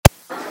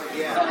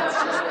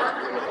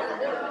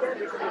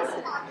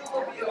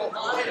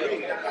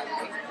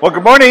Well,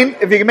 good morning.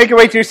 If you can make your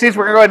way to your seats,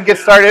 we're going to go ahead and get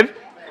started.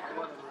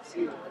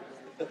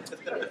 If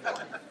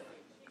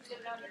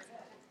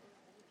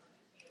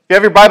you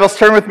have your Bibles,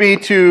 turn with me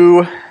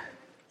to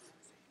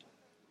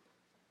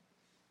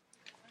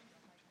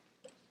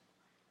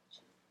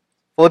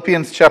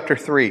Philippians chapter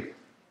 3.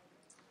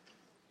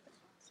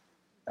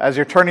 As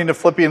you're turning to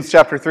Philippians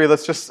chapter 3, I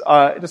just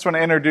want to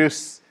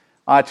introduce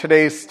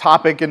today's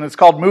topic, and it's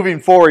called Moving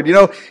Forward.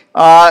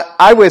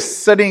 I was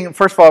sitting,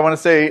 first of all, I want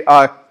to say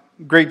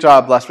great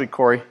job last week,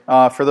 Corey.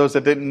 For those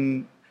that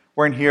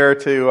weren't here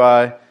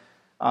to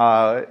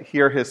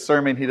hear his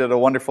sermon, he did a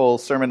wonderful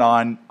sermon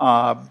on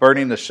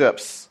burning the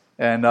ships.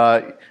 And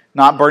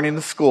not burning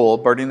the school,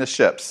 burning the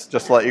ships,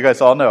 just to let you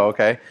guys all know,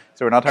 okay?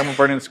 So we're not talking about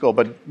burning the school,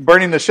 but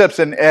burning the ships.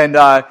 And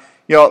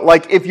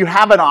like if you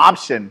have an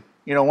option,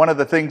 one of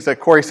the things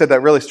that Corey said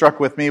that really struck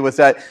with me was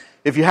that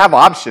if you have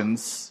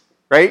options,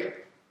 right,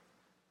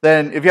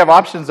 then if you have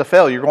options to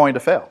fail, you're going to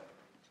fail.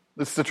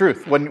 This is the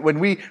truth. When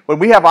we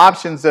have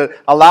options that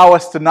allow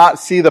us to not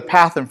see the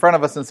path in front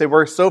of us and say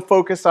we're so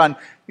focused on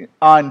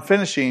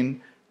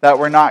finishing that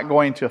we're not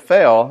going to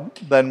fail,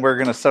 then we're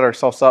going to set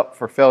ourselves up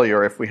for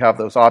failure if we have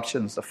those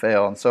options to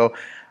fail. And so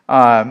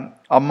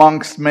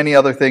amongst many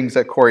other things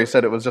that Corey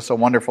said, it was just a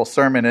wonderful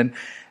sermon. And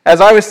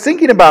as I was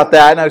thinking about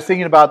that, and I was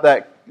thinking about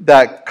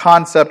that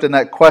concept and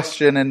that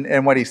question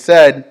and what he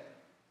said,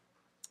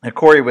 that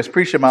Corey was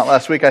preaching about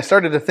last week, I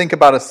started to think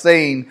about a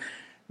saying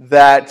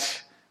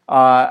that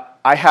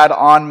I had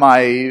on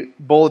my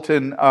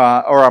bulletin,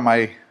 or on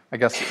my, I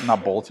guess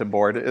not bulletin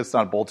board, it's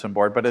not a bulletin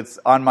board, but it's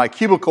on my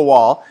cubicle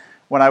wall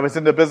when I was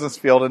in the business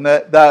field. And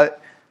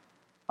that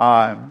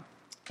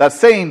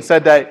saying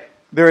said that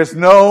there is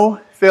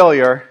no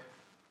failure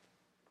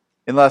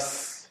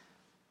unless,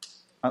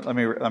 let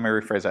me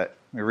rephrase that,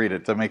 let me read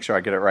it to make sure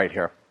I get it right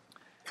here.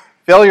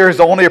 Failure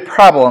is only a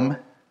problem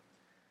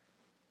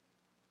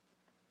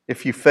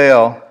if you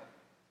fail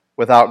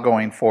without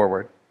going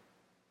forward.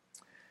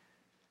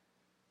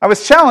 I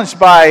was challenged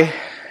by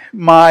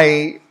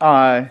my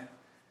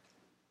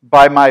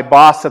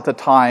boss at the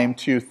time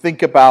to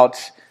think about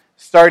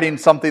starting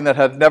something that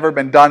had never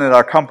been done in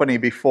our company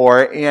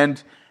before.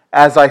 And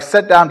as I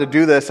sat down to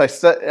do this, I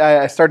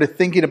started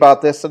thinking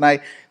about this, and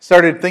I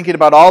started thinking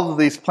about all of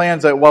these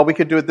plans that, well, we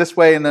could do it this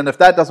way, and then if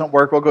that doesn't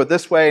work, we'll go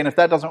this way, and if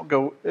that doesn't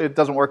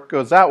work, it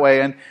goes that way.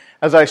 And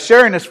as I was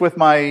sharing this with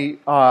my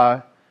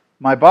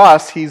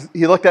boss, he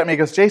looked at me and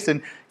goes,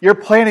 "Jason, you're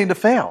planning to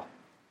fail."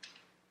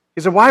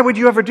 He said, "Why would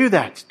you ever do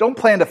that? Don't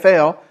plan to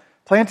fail.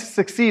 Plan to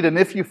succeed, and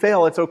if you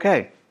fail, it's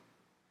okay."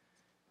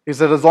 He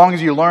said, "As long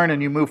as you learn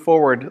and you move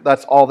forward,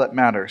 that's all that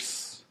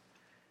matters."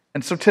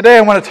 And so today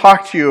I want to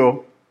talk to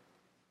you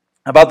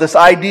about this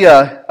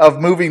idea of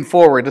moving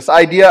forward, this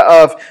idea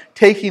of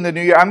taking the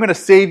new year. I'm going to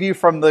save you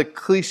from the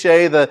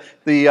cliche, the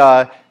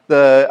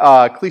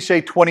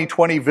cliche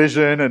 2020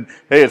 vision, and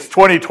hey, it's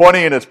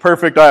 2020 and it's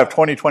perfect. I have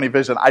 2020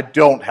 vision. I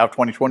don't have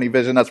 2020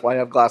 vision. That's why I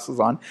have glasses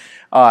on.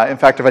 In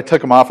fact, if I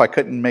took them off, I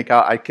couldn't make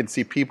out. I could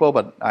see people,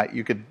 but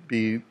you could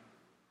be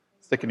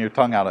sticking your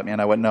tongue out at me, and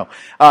I wouldn't know.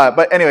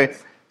 But anyway,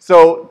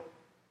 so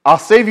I'll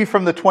save you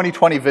from the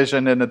 2020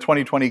 vision and the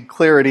 2020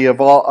 clarity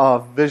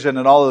of vision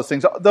and all of those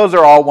things. Those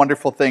are all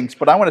wonderful things,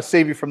 but I want to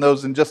save you from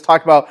those and just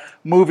talk about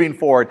moving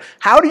forward.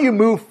 How do you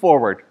move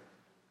forward?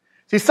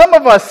 See, some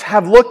of us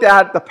have looked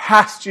at the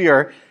past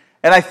year,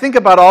 and I think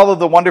about all of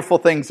the wonderful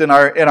things in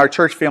our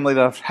church family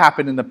that have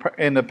happened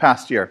in the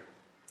past year.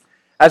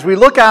 As we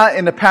look at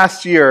in the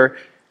past year,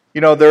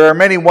 there are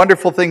many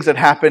wonderful things that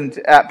happened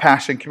at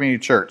Passion Community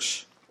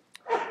Church.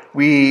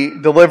 We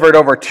delivered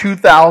over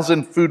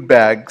 2,000 food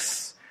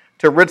bags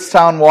to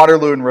Ritztown,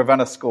 Waterloo, and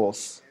Ravenna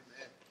schools.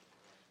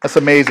 That's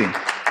amazing.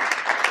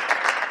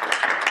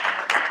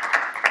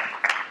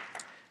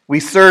 We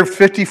served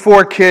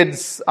 54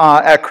 kids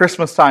at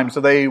Christmas time, so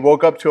they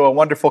woke up to a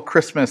wonderful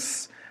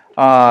Christmas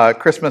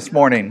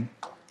morning.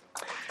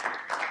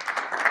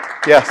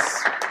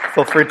 Yes,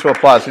 feel free to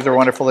applaud. These are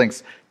wonderful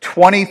things.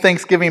 20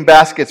 Thanksgiving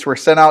baskets were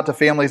sent out to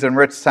families in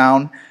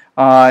Ritztown,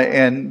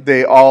 and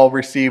they all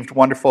received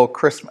wonderful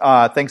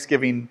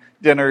Thanksgiving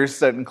dinners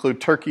that include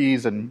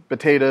turkeys and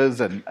potatoes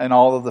and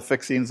all of the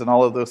fixings and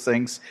all of those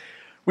things.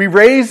 We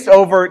raised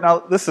over, now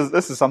this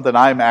is something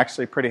I'm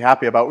actually pretty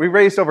happy about. We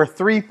raised over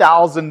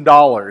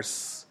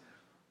 $3,000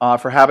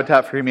 for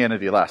Habitat for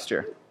Humanity last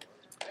year.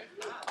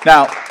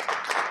 Now,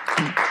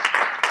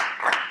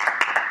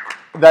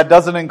 that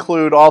doesn't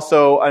include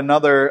also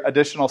another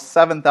additional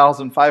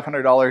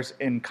 $7,500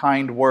 in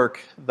kind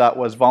work that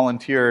was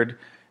volunteered,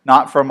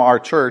 not from our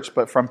church,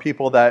 but from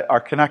people that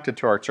are connected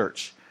to our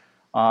church.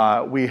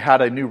 We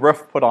had a new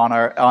roof put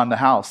on the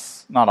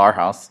house, not our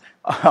house,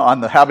 on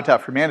the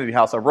Habitat for Humanity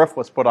house. A roof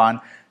was put on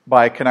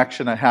by a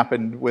connection that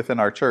happened within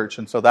our church,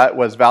 and so that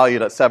was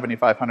valued at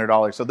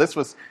 $7,500. So this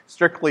was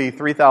strictly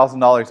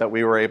 $3,000 that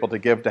we were able to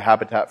give to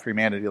Habitat for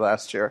Humanity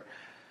last year.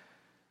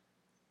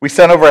 We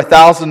sent over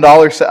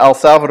 $1,000 to El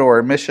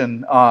Salvador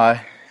mission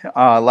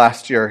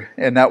last year,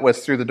 and that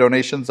was through the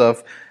donations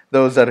of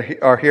those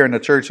that are here in the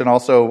church and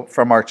also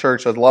from our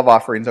church as love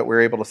offerings that we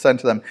were able to send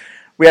to them.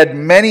 We had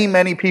many,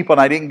 many people,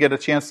 and I didn't get a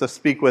chance to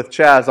speak with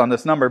Chaz on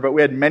this number, but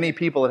we had many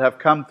people that have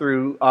come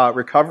through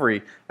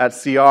recovery at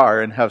CR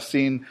and have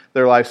seen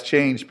their lives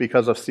change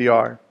because of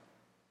CR.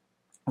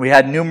 We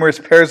had numerous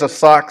pairs of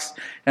socks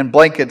and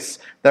blankets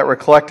that were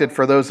collected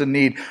for those in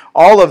need.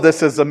 All of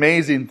this is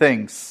amazing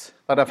things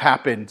that have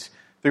happened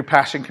through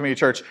Passion Community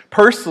Church.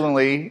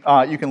 Personally,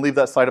 you can leave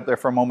that slide up there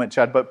for a moment,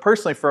 Chad, but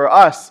personally for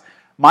us,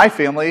 my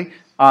family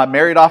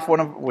married off one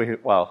of,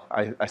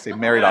 I say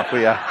married off,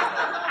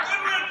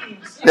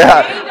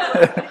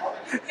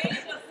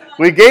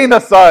 we gained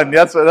a son.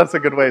 That's a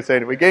good way of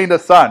saying it. We gained a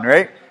son,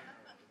 right?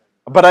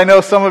 But I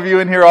know some of you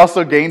in here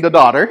also gained a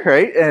daughter,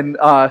 right? And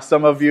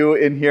some of you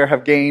in here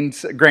have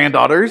gained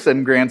granddaughters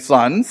and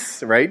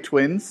grandsons, right?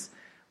 Twins.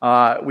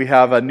 We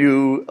have a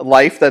new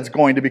life that's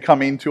going to be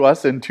coming to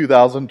us in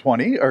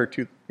 2020,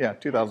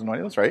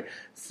 2020, that's right.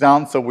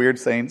 Sounds so weird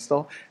saying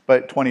still,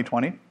 but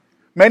 2020.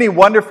 Many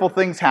wonderful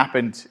things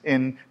happened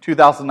in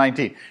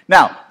 2019.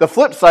 Now, the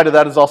flip side of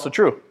that is also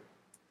true.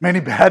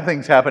 Many bad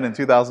things happened in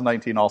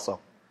 2019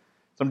 also.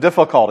 Some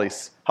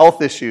difficulties,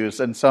 health issues,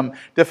 and some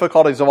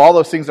difficulties of all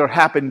those things that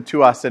happened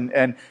to us.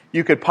 And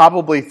you could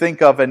probably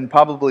think of and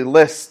probably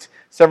list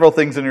several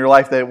things in your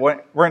life that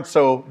weren't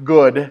so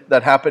good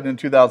that happened in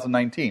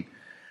 2019.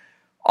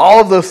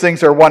 All of those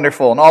things are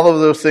wonderful, and all of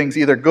those things,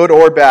 either good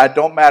or bad,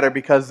 don't matter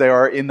because they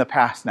are in the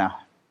past now.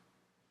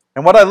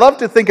 And what I love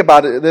to think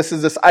about this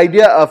is this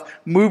idea of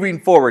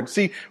moving forward.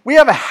 See, we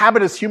have a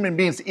habit as human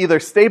beings to either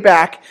stay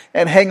back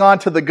and hang on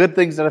to the good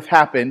things that have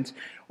happened,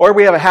 or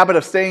we have a habit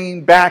of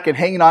staying back and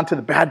hanging on to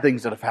the bad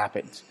things that have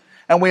happened.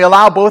 And we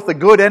allow both the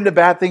good and the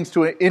bad things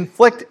to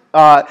inflict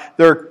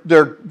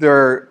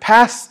their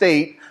past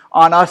state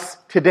on us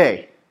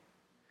today.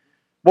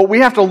 What we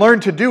have to learn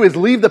to do is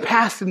leave the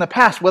past in the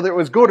past, whether it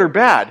was good or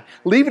bad.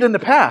 Leave it in the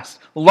past.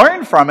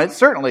 Learn from it,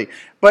 certainly.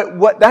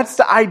 But that's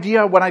the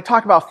idea when I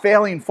talk about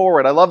failing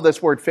forward. I love this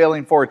word,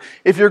 failing forward.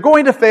 If you're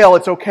going to fail,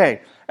 it's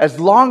okay, as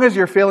long as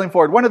you're failing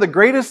forward. One of the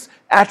greatest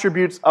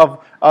attributes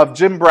of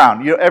Jim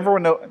Brown,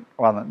 everyone know,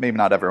 well, maybe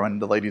not everyone,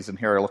 the ladies in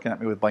here are looking at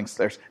me with blank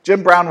stares.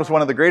 Jim Brown was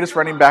one of the greatest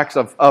running backs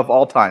of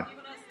all time.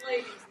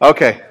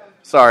 Okay,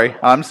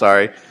 I'm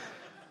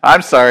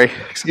sorry.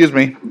 Excuse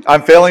me.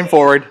 I'm failing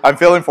forward.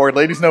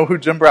 Ladies know who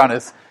Jim Brown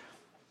is.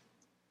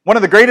 One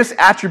of the greatest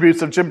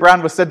attributes of Jim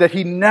Brown was said that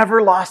he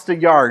never lost a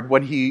yard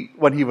when he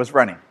was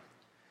running.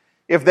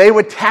 If they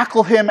would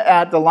tackle him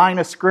at the line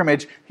of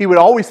scrimmage, he would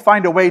always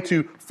find a way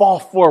to fall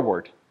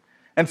forward.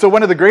 And so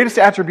one of the greatest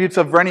attributes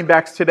of running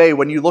backs today,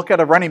 when you look at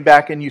a running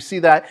back and you see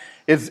that,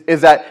 is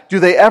that do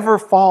they ever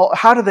fall?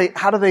 How do they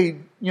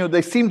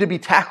they seem to be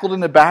tackled in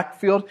the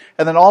backfield,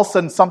 and then all of a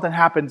sudden something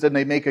happens and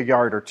they make a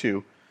yard or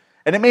two.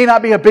 And it may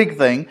not be a big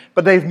thing,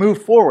 but they've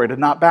moved forward and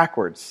not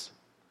backwards.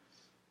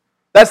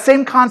 That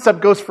same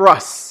concept goes for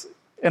us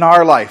in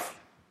our life.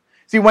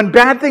 See, when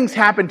bad things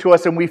happen to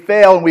us and we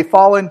fail and we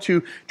fall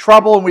into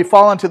trouble and we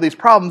fall into these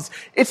problems,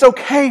 it's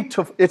okay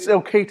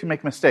to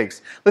make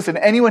mistakes. Listen,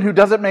 anyone who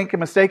doesn't make a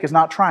mistake is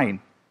not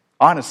trying,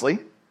 honestly.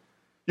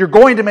 You're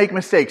going to make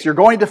mistakes. You're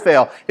going to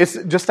fail. It's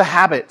just a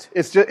habit.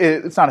 It's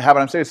not a habit,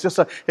 I'm saying.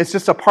 It's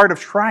just a part of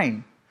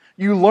trying.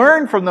 You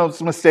learn from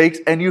those mistakes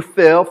and you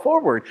fail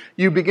forward.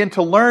 You begin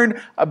to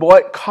learn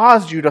what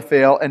caused you to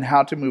fail and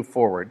how to move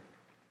forward.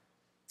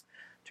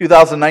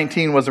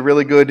 2019 was a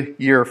really good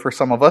year for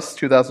some of us.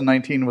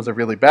 2019 was a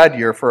really bad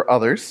year for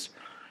others.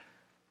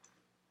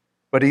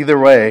 But either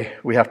way,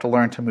 we have to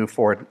learn to move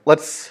forward.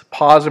 Let's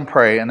pause and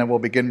pray, and then we'll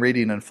begin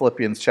reading in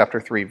Philippians chapter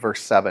 3,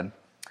 verse 7.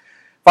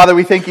 Father,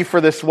 we thank you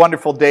for this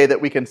wonderful day that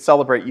we can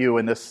celebrate you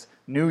in this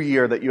new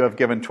year that you have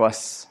given to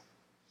us.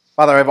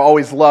 Father, I've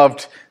always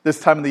loved this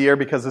time of the year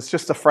because it's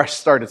just a fresh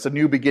start. It's a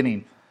new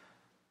beginning.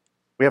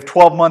 We have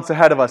 12 months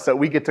ahead of us that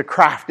we get to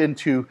craft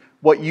into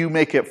what you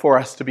make it for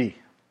us to be.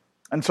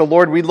 And so,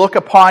 Lord, we look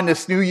upon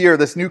this new year,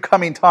 this new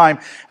coming time,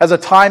 as a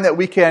time that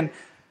we can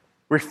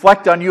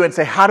reflect on you and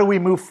say, how do we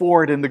move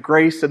forward in the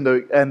grace and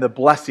the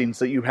blessings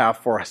that you have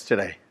for us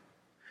today?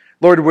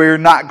 Lord, we're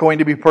not going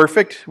to be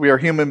perfect. We are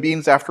human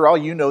beings after all.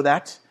 You know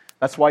that.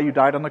 That's why you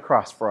died on the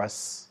cross for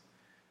us.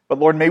 But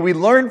Lord, may we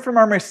learn from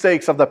our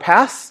mistakes of the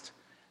past.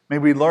 May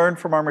we learn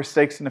from our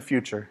mistakes in the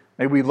future.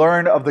 May we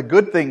learn of the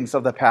good things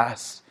of the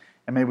past.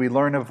 And may we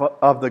learn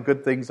of the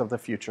good things of the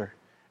future.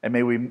 And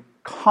may we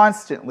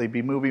constantly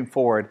be moving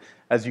forward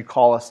as you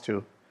call us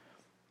to.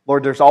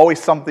 Lord, there's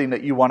always something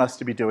that you want us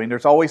to be doing.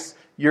 There's always,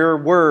 your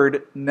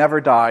word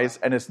never dies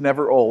and it's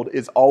never old.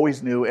 It's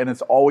always new and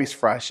it's always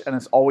fresh and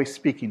it's always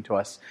speaking to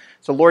us.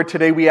 So Lord,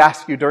 today we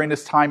ask you during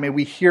this time, may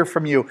we hear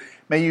from you.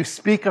 May you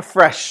speak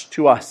afresh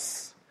to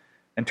us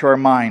and to our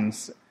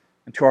minds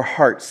and to our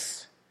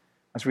hearts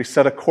as we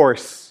set a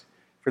course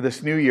for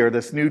this new year,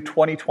 this new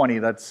 2020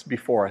 that's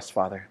before us,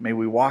 Father. May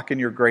we walk in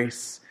your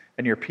grace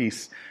and your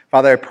peace.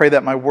 Father, I pray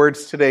that my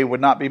words today would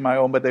not be my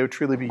own, but they would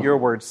truly be your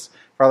words.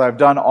 Father, I've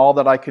done all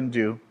that I can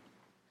do.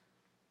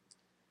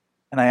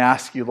 And I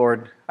ask you,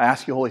 Lord,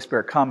 Holy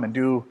Spirit, come and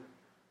do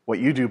what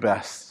you do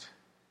best.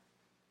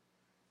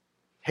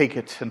 take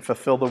it and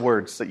fulfill the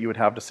words that you would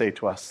have to say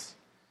to us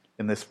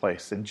in this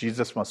place. In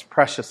Jesus' most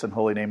precious and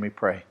holy name we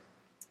pray.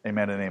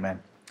 Amen and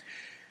amen.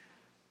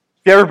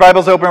 If you have your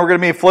Bibles open, we're going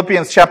to be in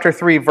Philippians chapter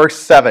 3, verse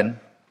 7.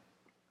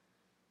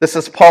 This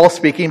is Paul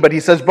speaking, but he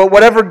says, "But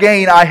whatever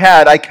gain I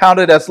had, I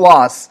counted as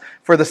loss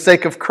for the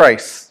sake of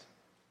Christ.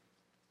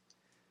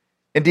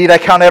 Indeed, I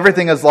count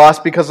everything as loss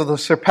because of the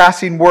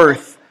surpassing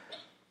worth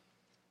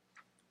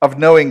of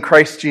knowing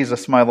Christ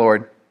Jesus my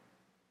Lord.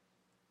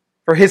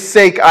 For his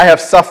sake I have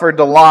suffered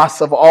the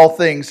loss of all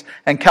things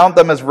and count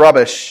them as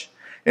rubbish,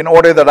 in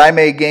order that I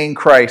may gain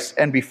Christ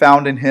and be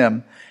found in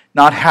him,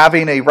 not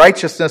having a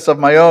righteousness of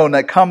my own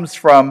that comes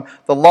from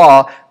the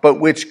law, but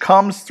which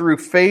comes through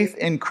faith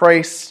in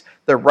Christ,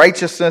 the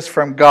righteousness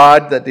from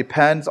God that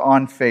depends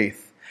on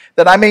faith,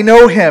 that I may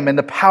know him in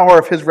the power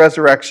of his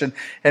resurrection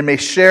and may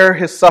share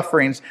his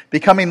sufferings,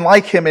 becoming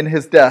like him in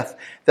his death,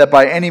 that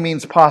by any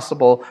means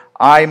possible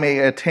I may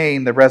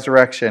attain the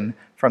resurrection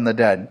from the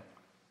dead."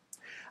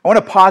 I want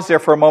to pause there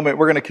for a moment.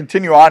 We're going to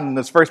continue on in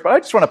this verse, but I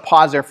just want to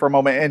pause there for a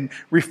moment and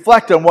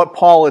reflect on what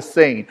Paul is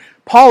saying.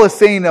 Paul is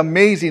saying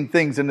amazing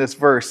things in this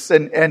verse,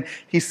 and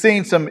he's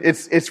saying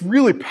it's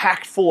really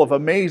packed full of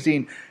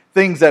amazing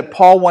things that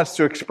Paul wants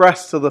to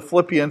express to the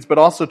Philippians, but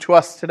also to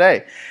us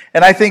today.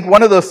 And I think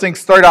one of those things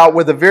starts out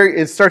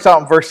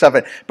in verse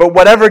 7. "But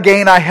whatever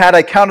gain I had,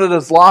 I counted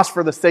as loss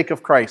for the sake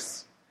of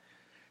Christ."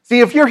 See,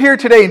 if you're here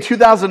today and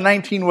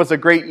 2019 was a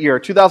great year,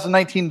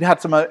 2019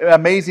 had some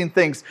amazing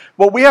things,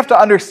 what we have to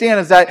understand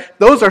is that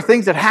those are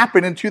things that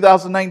happened in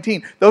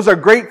 2019. Those are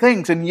great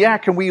things, and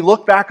can we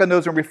look back on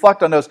those and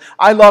reflect on those?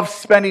 I love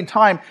spending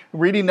time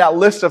reading that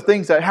list of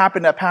things that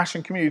happened at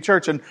Passion Community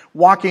Church and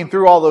walking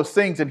through all those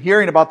things and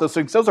hearing about those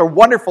things. Those are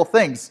wonderful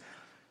things.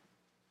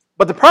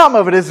 But the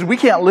problem of it is we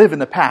can't live in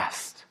the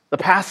past. The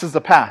past is the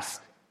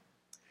past.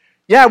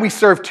 Yeah, we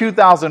served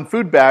 2,000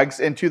 food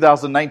bags in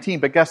 2019,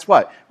 but guess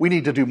what? We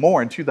need to do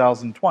more in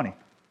 2020.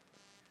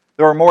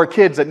 There are more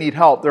kids that need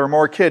help. There are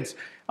more kids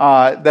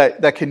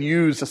that can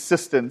use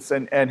assistance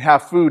and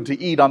have food to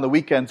eat on the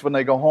weekends when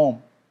they go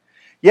home.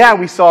 Yeah,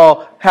 we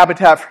saw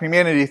Habitat for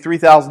Humanity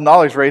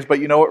 $3,000 raised, but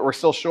you know what? We're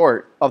still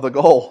short of the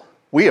goal.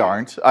 We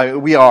aren't.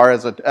 We are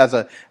as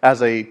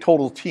a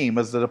total team,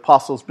 as the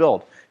apostles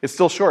build. It's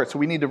still short, so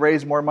we need to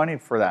raise more money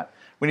for that.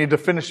 We need to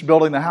finish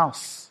building the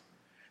house.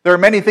 There are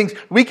many things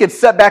we could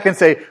set back and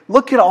say,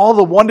 look at all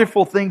the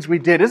wonderful things we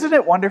did. Isn't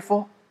it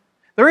wonderful?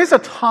 There is a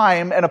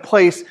time and a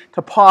place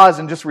to pause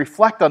and just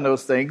reflect on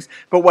those things.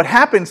 But what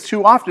happens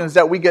too often is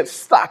that we get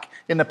stuck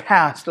in the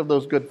past of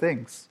those good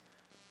things.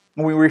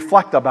 When we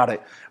reflect about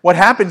it, what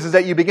happens is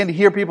that you begin to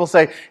hear people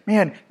say,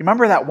 "Man, you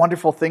remember that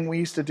wonderful thing we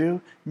used to do?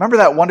 Remember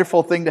that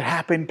wonderful thing that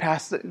happened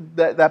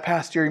that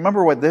past year?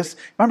 Remember what this?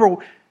 Remember?"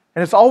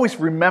 And it's always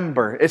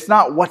remember. It's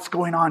not what's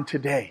going on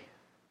today.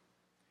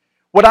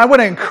 What I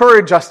want to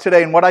encourage us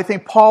today, and what I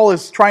think Paul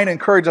is trying to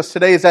encourage us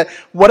today, is that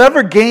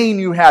whatever gain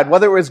you had,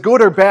 whether it was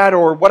good or bad,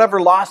 or whatever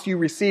loss you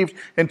received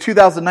in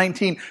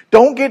 2019,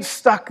 don't get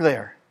stuck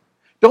there.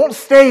 Don't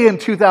stay in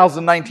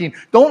 2019.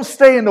 Don't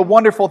stay in the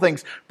wonderful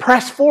things.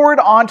 Press forward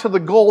onto the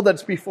goal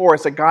that's before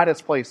us, that God has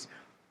placed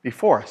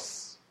before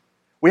us.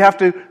 We have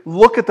to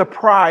look at the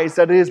prize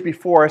that is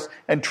before us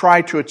and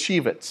try to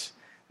achieve it,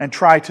 and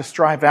try to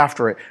strive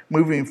after it,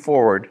 moving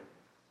forward.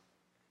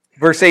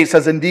 Verse 8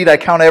 says, "Indeed, I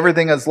count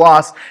everything as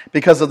loss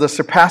because of the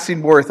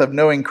surpassing worth of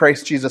knowing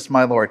Christ Jesus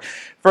my Lord."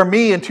 For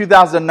me, in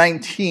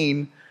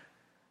 2019,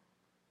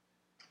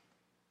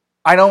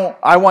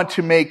 I want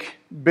to make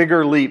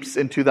bigger leaps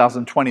in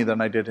 2020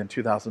 than I did in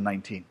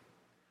 2019.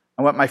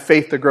 I want my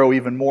faith to grow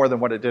even more than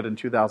what it did in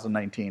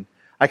 2019.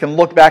 I can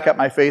look back at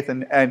my faith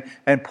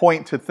and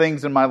point to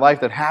things in my life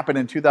that happened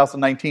in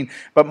 2019.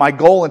 But my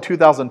goal in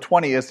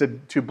 2020 is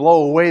to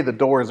blow away the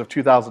doors of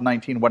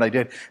 2019, what I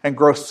did, and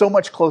grow so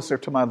much closer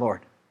to my Lord.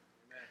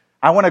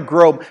 I want to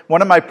grow.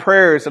 One of my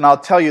prayers, and I'll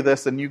tell you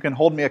this, and you can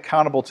hold me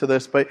accountable to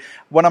this, but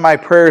one of my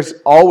prayers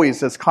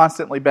always has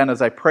constantly been,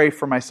 as I pray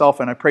for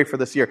myself and I pray for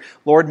this year,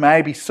 Lord, may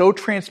I be so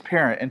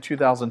transparent in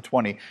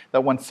 2020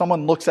 that when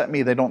someone looks at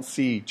me, they don't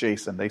see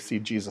Jason, they see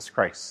Jesus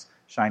Christ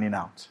shining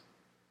out.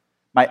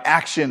 My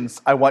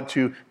actions, I want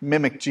to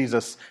mimic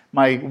Jesus.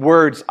 My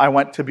words, I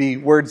want to be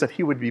words that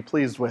he would be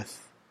pleased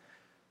with.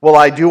 Will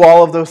I do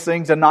all of those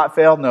things and not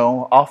fail?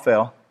 No, I'll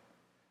fail.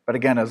 But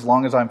again, as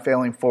long as I'm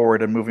failing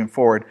forward and moving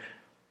forward,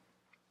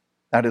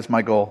 that is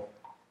my goal.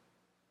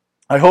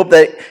 I hope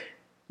that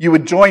you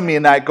would join me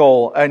in that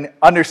goal and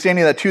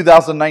understanding that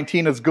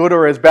 2019, as good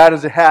or as bad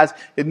as it has,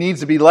 it needs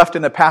to be left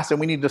in the past and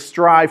we need to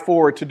strive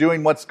forward to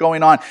doing what's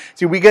going on.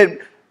 See,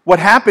 what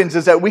happens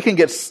is that we can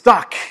get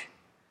stuck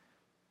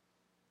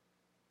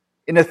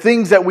in the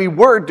things that we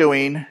were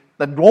doing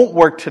that won't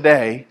work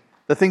today,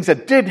 the things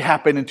that did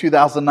happen in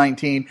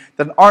 2019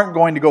 that aren't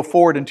going to go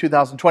forward in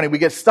 2020. We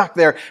get stuck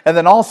there, and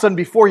then all of a sudden,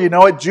 before you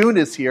know it, June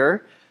is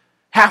here.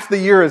 Half the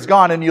year is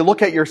gone, and you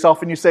look at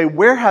yourself and you say,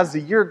 where has the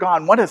year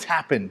gone? What has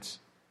happened?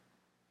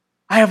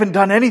 I haven't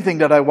done anything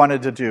that I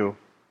wanted to do.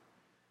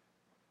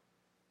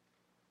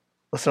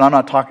 Listen, I'm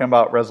not talking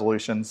about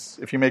resolutions.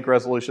 If you make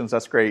resolutions,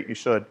 that's great. You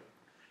should.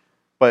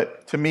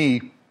 But to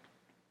me,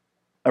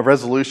 A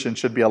resolution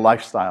should be a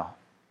lifestyle.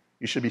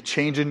 You should be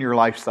changing your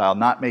lifestyle,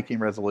 not making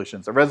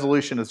resolutions. A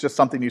resolution is just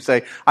something you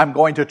say, I'm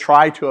going to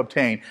try to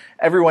obtain.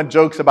 Everyone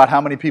jokes about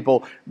how many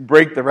people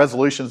break the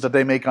resolutions that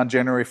they make on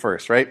January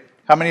 1st, right?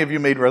 How many of you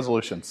made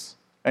resolutions?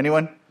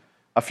 Anyone?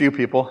 A few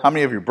people. How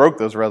many of you broke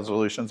those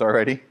resolutions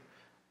already?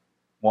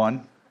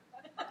 One.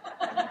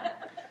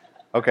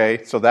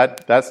 Okay, so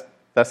that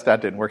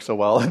didn't work so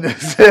well.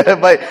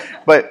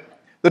 but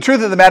the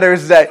truth of the matter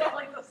is that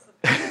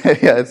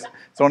yeah, it's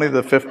only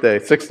the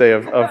sixth day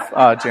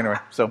of January.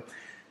 So.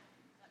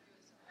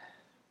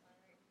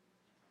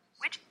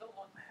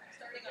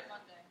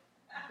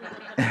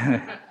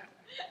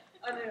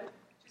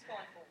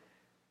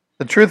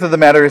 The truth of the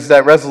matter is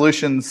that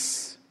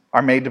resolutions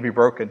are made to be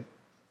broken.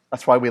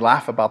 That's why we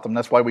laugh about them.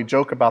 That's why we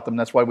joke about them.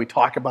 That's why we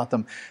talk about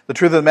them. The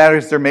truth of the matter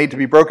is they're made to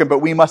be broken, but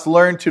we must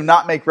learn to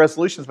not make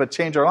resolutions, but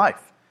change our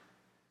life.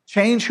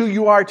 Change who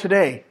you are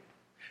today.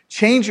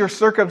 Change your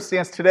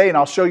circumstance today, and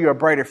I'll show you a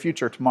brighter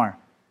future tomorrow.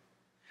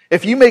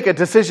 If you make a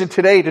decision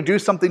today to do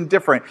something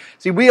different,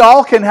 see, we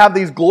all can have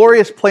these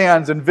glorious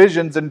plans and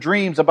visions and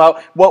dreams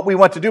about what we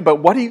want to do, but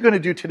what are you going to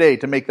do today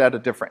to make that a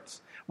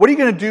difference? What are you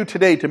going to do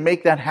today to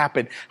make that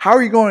happen? How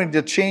are you going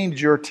to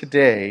change your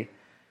today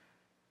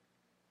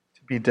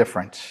to be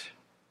different?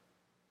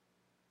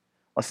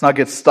 Let's not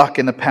get stuck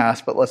in the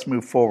past, but let's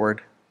move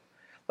forward.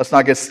 Let's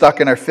not get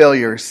stuck in our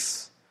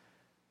failures.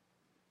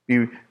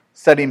 Be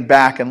setting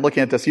back and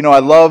looking at this. You know, I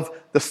love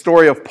the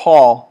story of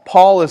Paul.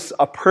 Paul is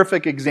a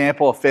perfect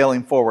example of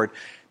failing forward.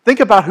 Think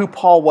about who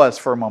Paul was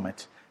for a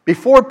moment.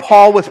 Before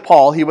Paul was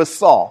Paul, he was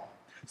Saul.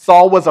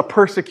 Saul was a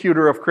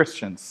persecutor of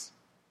Christians.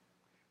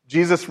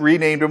 Jesus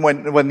renamed him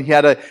when he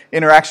had an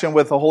interaction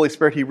with the Holy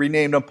Spirit. He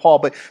renamed him Paul.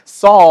 But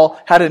Saul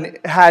had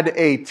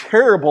a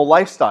terrible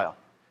lifestyle.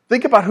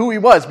 Think about who he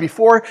was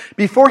before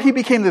he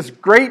became this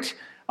great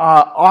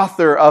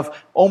author of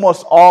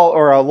almost all,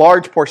 or a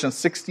large portion,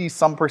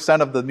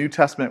 60% of the New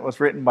Testament was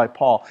written by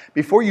Paul.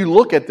 Before you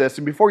look at this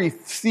and before you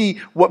see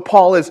what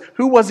Paul is,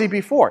 who was he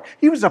before?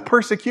 He was a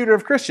persecutor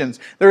of Christians.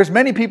 There's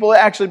many people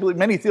that actually believe,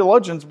 many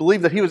theologians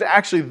believe that he was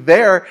actually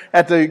there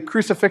at the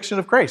crucifixion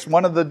of Christ,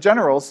 one of the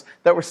generals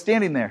that were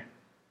standing there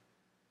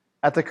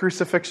at the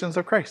crucifixions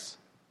of Christ.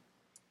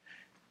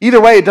 Either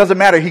way, it doesn't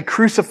matter. He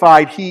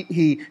crucified,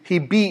 he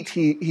beat,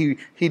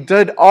 he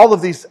did all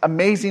of these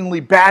amazingly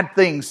bad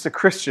things to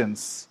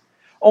Christians,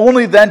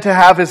 only then to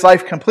have his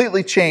life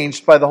completely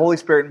changed by the Holy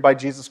Spirit and by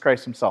Jesus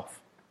Christ himself.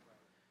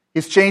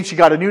 He's changed, he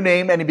got a new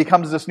name, and he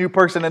becomes this new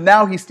person, and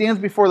now he stands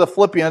before the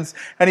Philippians,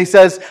 and he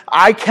says,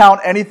 I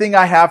count anything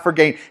I have for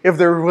gain. If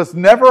there was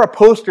never a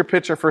poster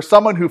picture for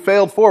someone who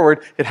failed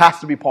forward, it has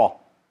to be Paul.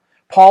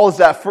 Paul is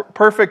that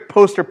perfect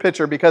poster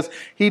picture because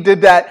he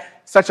did that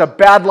such a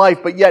bad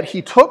life, but yet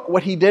he took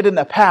what he did in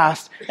the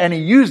past and he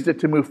used it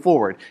to move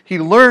forward. He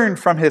learned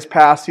from his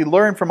past. He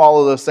learned from all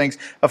of those things.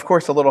 Of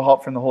course, a little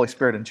help from the Holy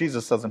Spirit, and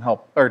Jesus doesn't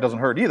help, or doesn't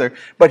hurt either,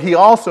 but he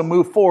also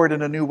moved forward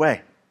in a new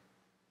way.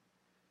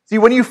 See,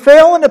 when you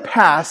fail in the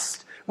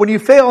past, when you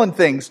fail in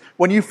things,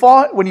 when you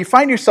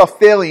find yourself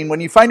failing, when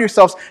you find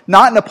yourself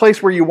not in a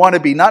place where you want to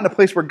be, not in a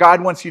place where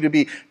God wants you to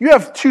be, you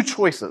have two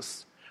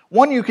choices.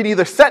 One, you can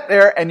either sit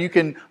there and you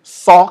can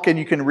sulk and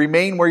you can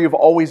remain where you've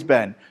always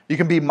been. You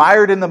can be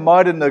mired in the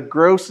mud and the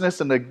grossness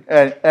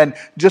and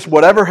just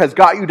whatever has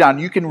got you down.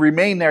 You can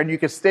remain there and you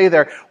can stay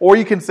there. Or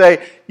you can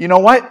say, you know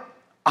what?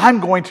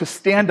 I'm going to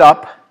stand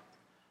up.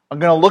 I'm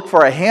going to look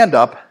for a hand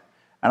up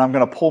and I'm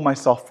going to pull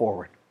myself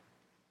forward.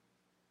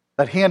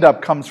 That hand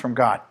up comes from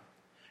God.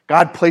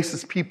 God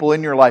places people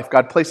in your life.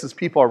 God places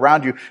people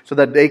around you so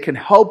that they can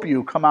help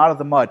you come out of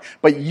the mud.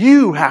 But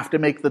you have to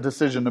make the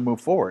decision to move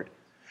forward.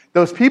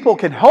 Those people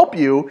can help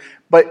you,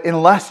 but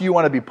unless you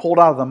want to be pulled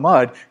out of the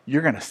mud,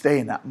 you're going to stay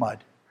in that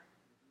mud.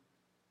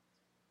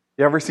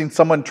 You ever seen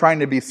someone trying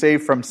to be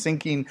saved from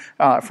sinking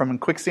from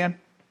quicksand?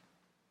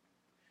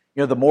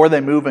 You know, the more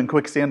they move in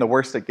quicksand, the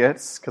worse it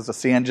gets because the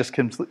sand just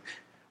comes.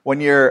 One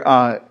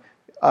year,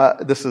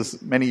 this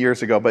is many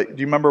years ago, but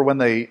do you remember when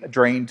they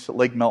drained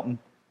Lake Milton?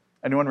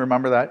 Anyone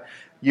remember that?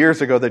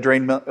 Years ago, they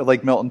drained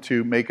Lake Milton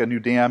to make a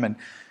new dam,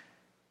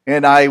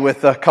 and I,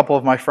 with a couple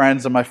of my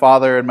friends and my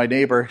father and my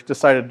neighbor,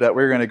 decided that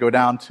we were going to go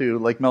down to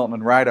Lake Milton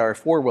and ride our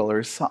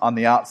four-wheelers on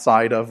the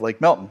outside of Lake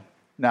Milton.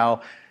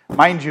 Now,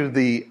 mind you,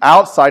 the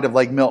outside of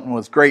Lake Milton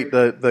was great.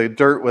 The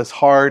dirt was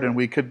hard, and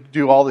we could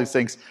do all these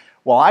things.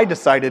 Well, I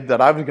decided that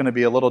I was going to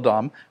be a little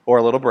dumb or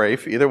a little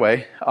brave, either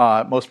way.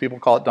 Most people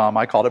call it dumb.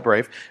 I called it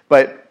brave.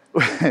 But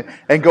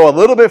and go a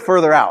little bit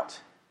further out.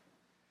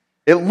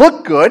 It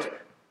looked good.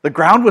 The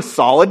ground was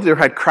solid. There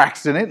had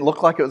cracks in it. It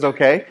looked like it was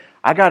okay.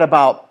 I got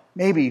about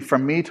maybe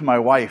from me to my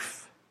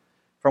wife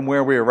from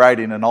where we were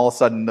riding, and all of a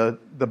sudden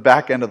the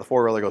back end of the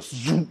four-wheeler goes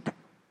zoop.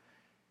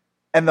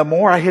 And the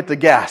more I hit the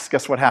gas,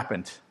 guess what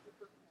happened?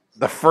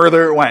 The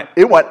further it went.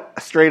 It went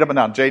straight up and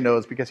down. Jay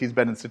knows because he's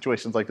been in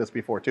situations like this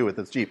before too with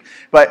his Jeep.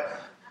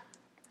 But,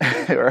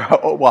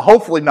 well,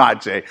 hopefully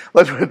not, Jay.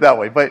 Let's put it that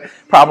way, but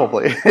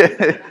probably.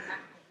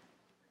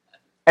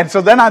 And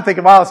so then I'm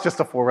thinking, well, it's just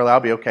a four-wheeler. I'll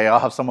be okay. I'll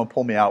have someone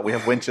pull me out. We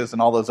have winches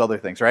and all those other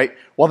things, right?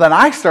 Well, then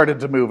I started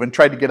to move and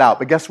tried to get out.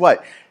 But guess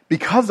what?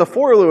 Because the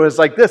four-wheeler was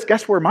like this,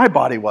 guess where my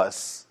body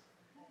was?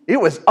 It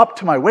was up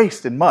to my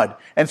waist in mud.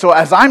 And so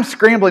as I'm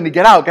scrambling to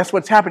get out, guess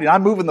what's happening?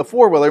 I'm moving the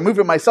four-wheeler,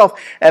 moving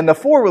myself, and the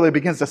four-wheeler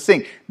begins to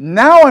sink.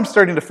 Now I'm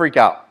starting to freak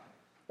out,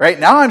 right?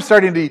 Now I'm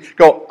starting to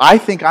go, I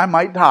think I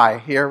might die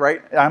here,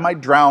 right? I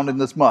might drown in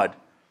this mud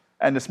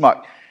and this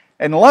muck.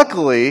 And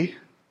luckily,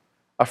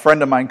 a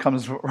friend of mine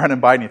comes running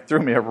by and he threw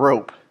me a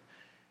rope.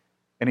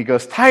 And he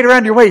goes, tie it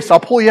around your waist, I'll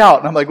pull you out.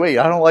 And I'm like, wait,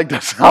 I don't like the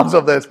sounds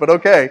of this, but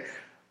okay.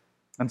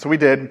 And so we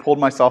did, and pulled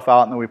myself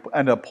out, and then we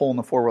ended up pulling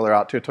the four-wheeler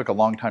out too. It took a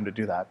long time to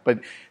do that. But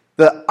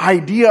the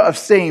idea of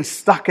staying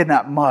stuck in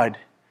that mud,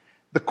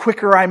 the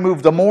quicker I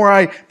moved, the more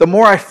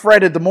I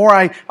fretted, the more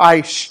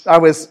I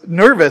was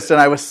nervous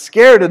and I was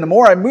scared, and the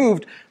more I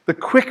moved, the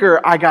quicker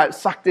I got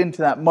sucked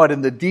into that mud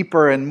and the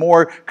deeper and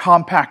more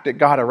compact it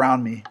got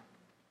around me.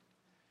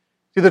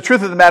 See, the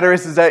truth of the matter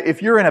is that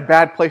if you're in a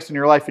bad place in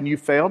your life and you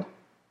failed,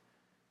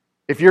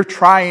 if you're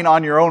trying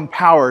on your own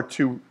power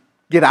to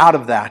get out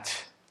of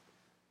that,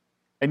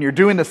 and you're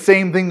doing the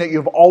same thing that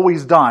you've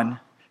always done,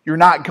 you're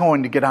not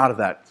going to get out of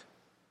that.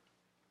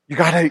 You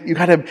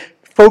gotta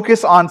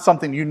focus on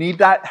something. You need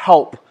that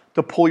help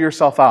to pull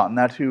yourself out, and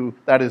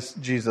that is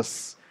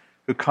Jesus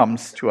who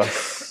comes to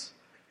us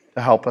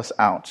to help us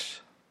out.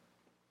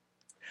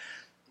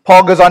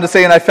 Paul goes on to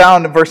say, and I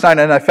found, in verse 9,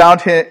 and I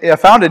found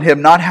in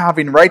him not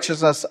having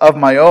righteousness of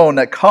my own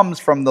that comes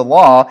from the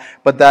law,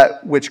 but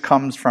that which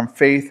comes from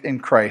faith in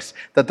Christ,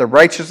 that the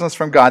righteousness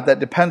from God that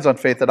depends on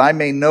faith, that I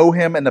may know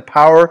him and the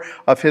power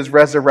of his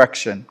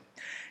resurrection,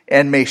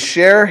 and may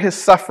share his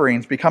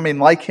sufferings, becoming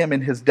like him in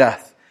his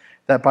death,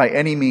 that by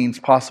any means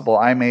possible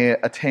I may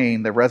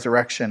attain the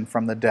resurrection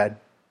from the dead.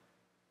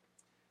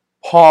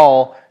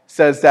 Paul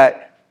says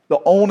that the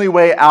only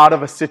way out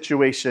of a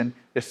situation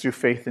is through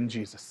faith in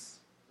Jesus.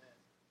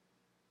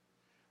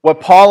 What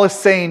Paul is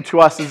saying to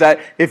us is that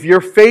if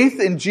your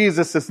faith in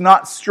Jesus is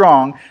not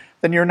strong,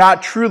 then you're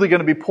not truly going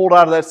to be pulled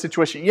out of that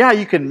situation. Yeah,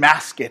 you can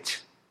mask it.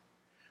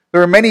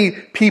 There are many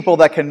people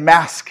that can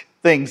mask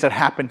things that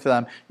happen to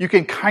them. You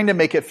can kind of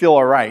make it feel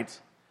all right.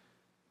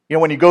 You know,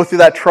 when you go through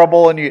that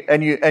trouble and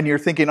you're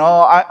thinking,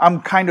 oh,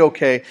 I'm kind of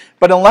okay.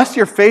 But unless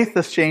your faith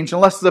has changed,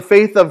 unless the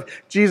faith of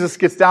Jesus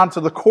gets down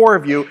to the core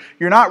of you,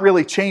 you're not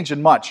really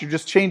changing much. You're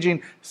just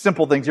changing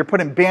simple things. You're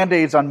putting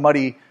Band-Aids on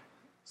muddy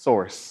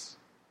sores.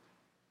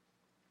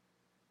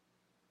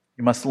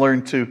 You must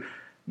learn to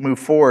move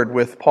forward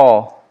with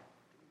Paul.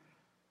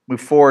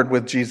 Move forward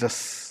with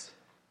Jesus.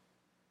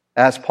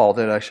 As Paul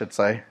did, I should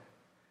say.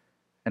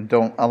 And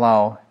don't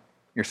allow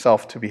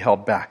yourself to be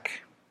held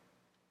back.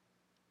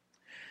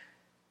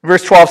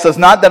 Verse 12 says,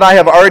 not that I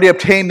have already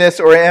obtained this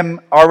or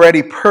am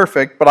already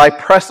perfect, but I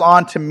press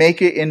on to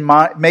make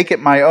it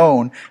my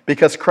own,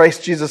 because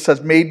Christ Jesus has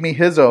made me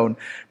his own.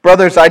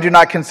 Brothers, I do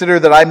not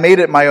consider that I made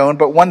it my own,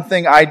 but one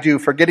thing I do,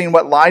 forgetting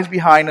what lies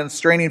behind and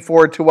straining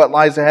forward to what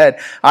lies ahead,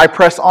 I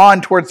press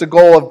on towards the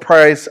goal of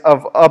prize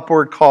of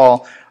upward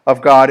call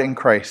of God in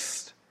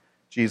Christ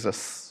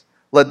Jesus.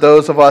 Let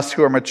those of us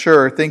who are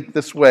mature think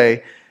this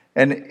way,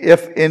 and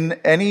if in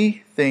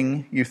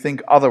anything you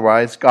think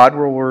otherwise, God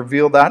will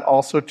reveal that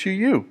also to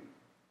you.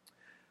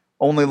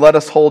 Only let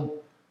us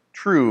hold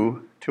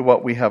true to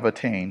what we have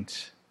attained.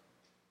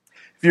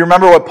 If you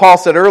remember what Paul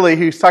said earlier,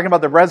 he was talking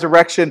about the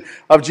resurrection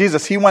of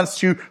Jesus. He wants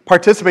to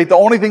participate. The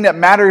only thing that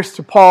matters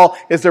to Paul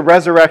is the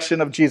resurrection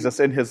of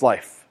Jesus in his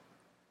life.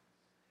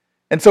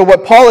 And so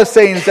what Paul is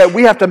saying is that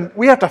we have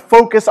to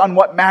focus on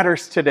what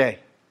matters today.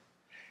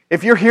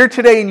 If you're here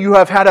today and you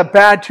have had a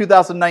bad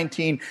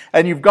 2019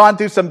 and you've gone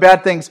through some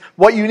bad things,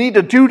 what you need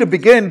to do to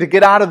begin to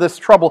get out of this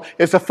trouble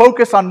is to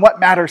focus on what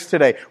matters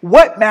today.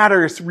 What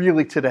matters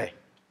really today?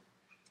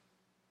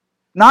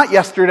 Not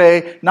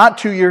yesterday, not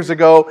 2 years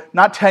ago,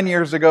 not 10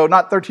 years ago,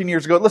 not 13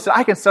 years ago. Listen,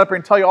 I can sit up here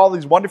and tell you all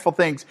these wonderful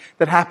things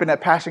that happened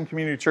at Passion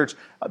Community Church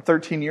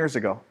 13 years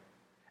ago.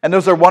 And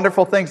those are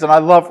wonderful things, and I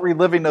love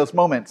reliving those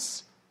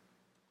moments.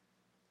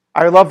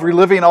 I love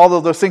reliving all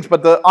of those things,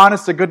 but the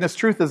honest to goodness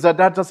truth is that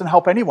doesn't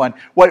help anyone.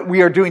 What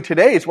we are doing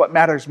today is what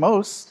matters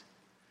most.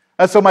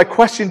 And so my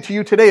question to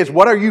you today is,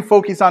 what are you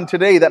focused on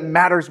today that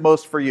matters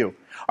most for you?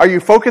 Are you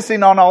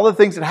focusing on all the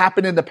things that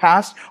happened in the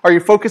past? Are you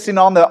focusing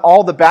on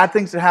all the bad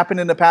things that happened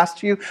in the past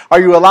to you?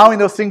 Are you allowing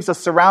those things to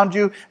surround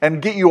you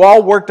and get you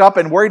all worked up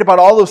and worried about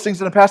all those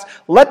things in the past?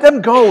 Let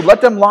them go. Let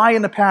them lie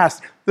in the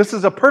past. This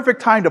is a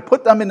perfect time to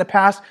put them in the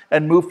past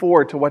and move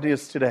forward to what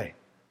is today.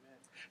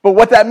 But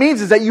what that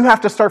means is that you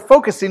have to start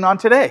focusing on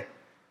today.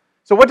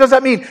 So what does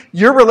that mean?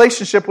 Your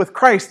relationship with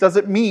Christ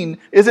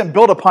isn't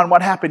built upon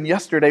what happened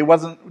yesterday.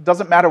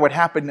 Doesn't matter what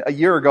happened a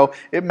year ago.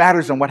 It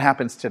matters on what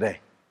happens today.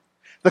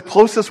 The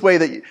closest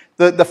way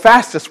the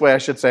fastest way, I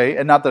should say,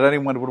 and not that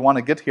anyone would want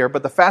to get here,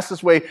 but the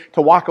fastest way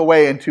to walk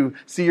away and to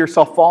see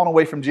yourself falling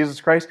away from Jesus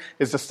Christ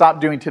is to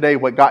stop doing today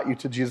what got you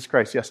to Jesus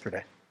Christ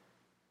yesterday.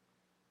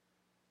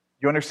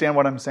 You understand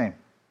what I'm saying?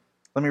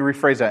 Let me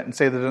rephrase that and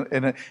say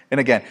that and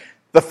again.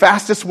 The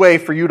fastest way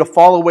for you to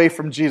fall away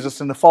from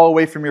Jesus and to fall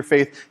away from your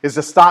faith is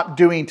to stop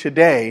doing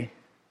today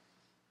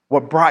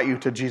what brought you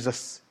to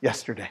Jesus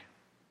yesterday.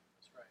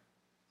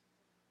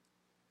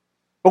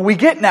 But we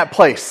get in that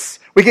place.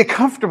 We get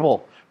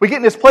comfortable. We get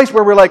in this place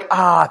where we're like,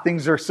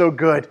 things are so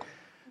good.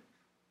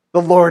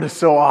 The Lord is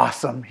so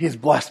awesome. He's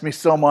blessed me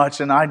so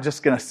much, and I'm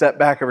just going to sit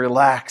back and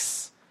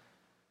relax.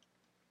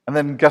 And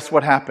then guess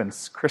what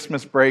happens?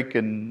 Christmas break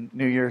and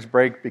New Year's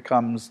break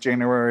becomes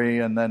January,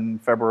 and then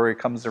February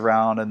comes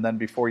around, and then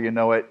before you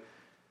know it.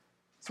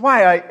 That's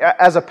why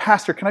as a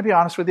pastor, can I be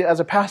honest with you? As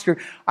a pastor,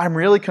 I'm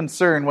really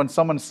concerned when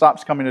someone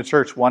stops coming to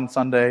church one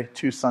Sunday,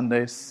 2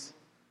 Sundays.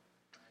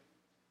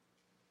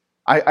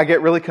 I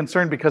get really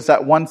concerned because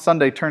that one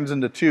Sunday turns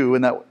into 2,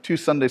 and that 2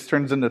 Sundays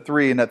turns into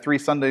 3, and that 3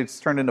 Sundays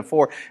turn into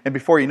 4, and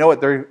before you know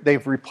it,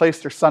 they've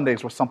replaced their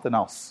Sundays with something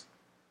else.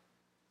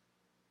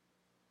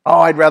 Oh,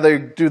 I'd rather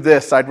do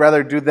this, I'd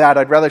rather do that,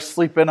 I'd rather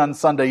sleep in on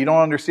Sunday. You don't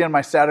understand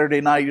my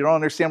Saturday night, you don't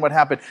understand what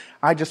happened.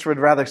 I just would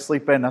rather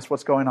sleep in, that's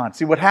what's going on.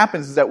 See, what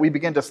happens is that we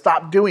begin to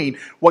stop doing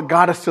what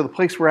got us to the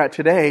place we're at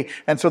today,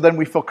 and so then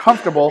we feel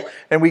comfortable,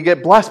 and we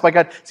get blessed by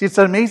God. See, it's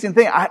an amazing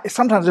thing.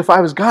 Sometimes if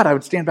I was God, I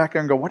would stand back there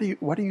and go,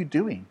 what are you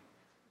doing?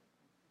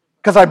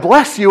 Because I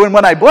bless you, and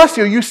when I bless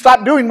you, you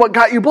stop doing what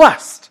got you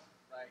blessed.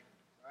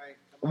 Right.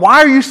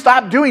 Why are you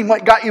stop doing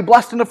what got you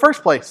blessed in the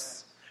first place?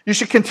 You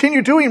should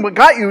continue doing what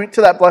got you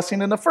to that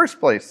blessing in the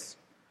first place.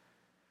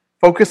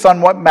 Focus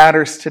on what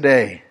matters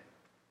today.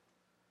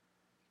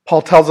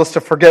 Paul tells us to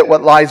forget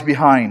what lies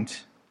behind.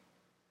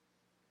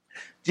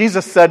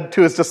 Jesus said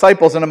to his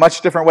disciples in a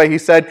much different way. He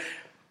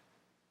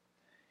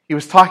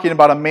was talking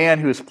about a man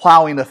who is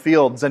plowing the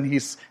fields, and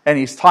he's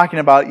talking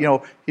about,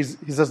 he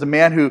says the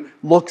man who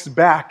looks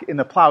back in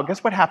the plow.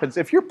 Guess what happens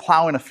if you're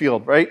plowing a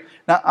field, right?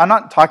 Now, I'm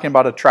not talking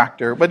about a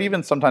tractor, but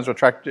even sometimes with a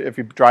tractor, if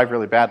you drive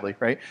really badly,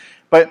 right?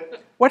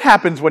 But what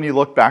happens when you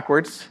look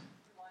backwards?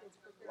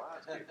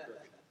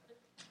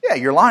 Yeah,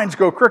 your lines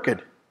go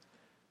crooked.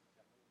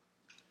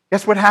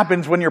 Guess what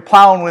happens when you're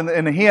plowing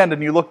in the hand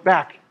and you look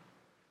back?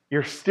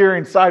 You're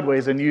steering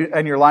sideways and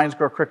your lines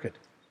go crooked.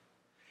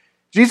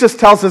 Jesus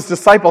tells his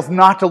disciples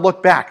not to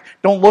look back.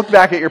 Don't look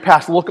back at your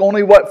past. Look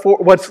only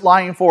what's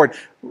lying forward.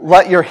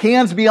 Let your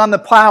hands be on the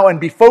plow and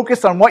be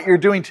focused on what you're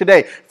doing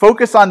today.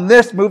 Focus on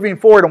this moving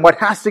forward and what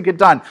has to get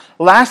done.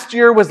 Last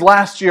year was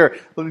last year.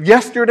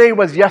 Yesterday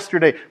was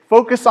yesterday.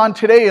 Focus on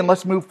today and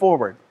let's move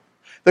forward.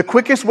 The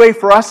quickest way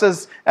for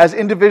us as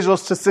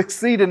individuals to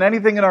succeed in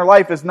anything in our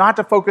life is not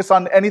to focus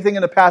on anything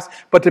in the past,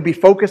 but to be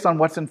focused on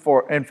what's in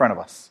front of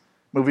us,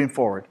 moving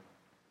forward.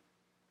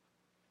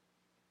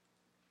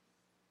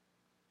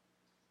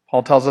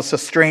 Paul tells us to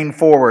strain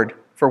forward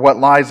for what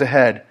lies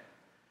ahead.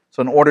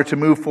 So in order to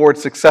move forward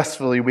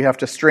successfully, we have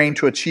to strain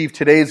to achieve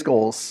today's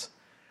goals.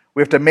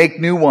 We have to make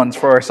new ones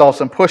for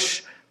ourselves and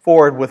push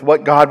forward with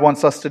what God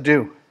wants us to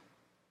do.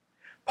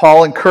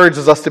 Paul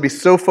encourages us to be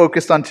so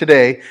focused on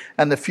today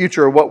and the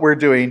future of what we're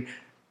doing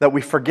that we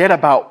forget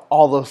about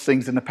all those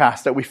things in the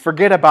past, that we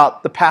forget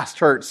about the past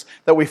hurts,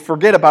 that we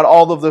forget about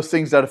all of those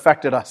things that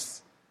affected us.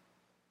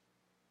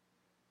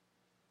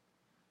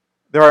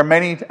 There are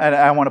many, and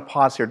I want to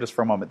pause here just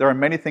for a moment. There are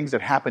many things that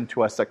happen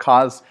to us that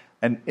cause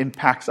and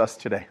impacts us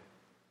today.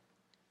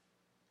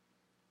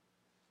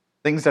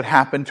 Things that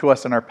happened to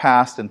us in our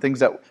past and things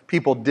that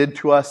people did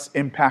to us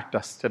impact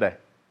us today.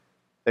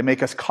 They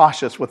make us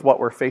cautious with what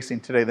we're facing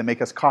today. They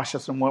make us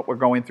cautious in what we're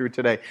going through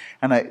today.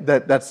 And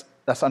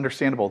that's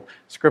understandable.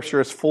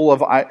 Scripture is full of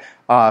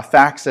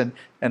facts and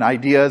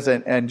ideas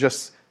and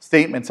just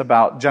statements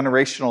about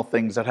generational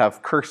things that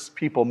have cursed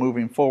people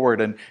moving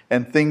forward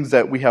and things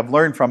that we have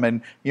learned from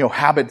and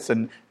habits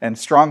and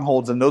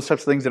strongholds and those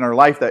types of things in our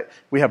life that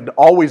we have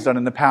always done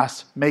in the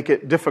past make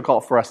it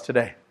difficult for us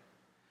today.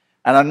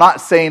 And I'm not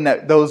saying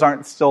that those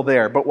aren't still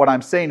there, but what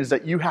I'm saying is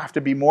that you have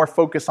to be more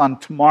focused on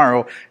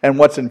tomorrow and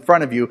what's in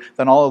front of you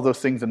than all of those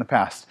things in the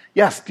past.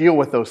 Yes, deal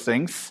with those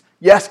things.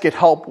 Yes, get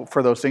help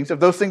for those things. If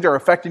those things are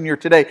affecting you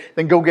today,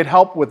 then go get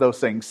help with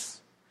those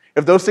things.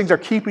 If those things are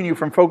keeping you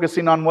from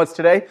focusing on what's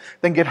today,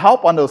 then get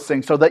help on those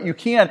things so that you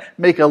can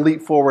make a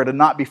leap forward and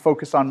not be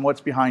focused on what's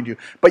behind you.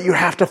 But you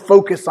have to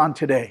focus on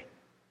today.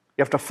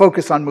 You have to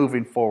focus on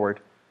moving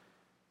forward.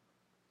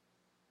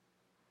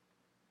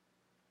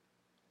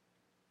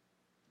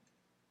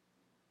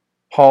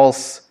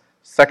 Paul's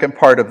second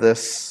part of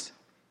this,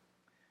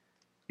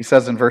 he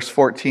says in verse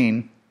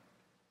 14,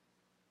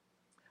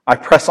 I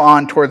press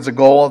on towards the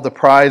goal of the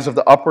prize of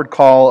the upward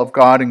call of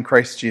God in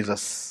Christ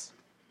Jesus.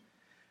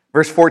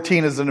 Verse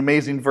 14 is an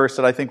amazing verse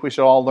that I think we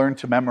should all learn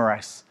to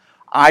memorize.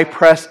 I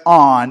press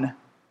on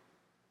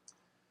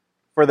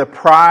for the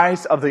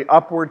prize of the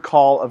upward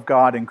call of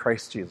God in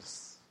Christ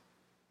Jesus.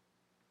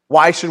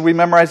 Why should we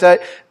memorize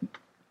that?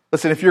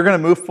 Listen, if you're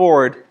going to move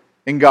forward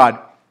in God,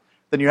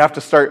 then you have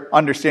to start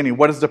understanding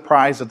what is the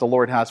prize that the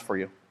Lord has for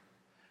you.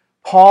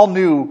 Paul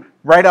knew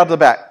right out of the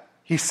bat.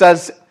 He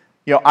says,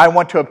 I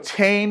want to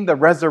obtain the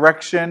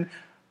resurrection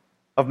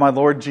of my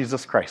Lord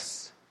Jesus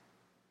Christ.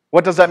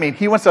 What does that mean?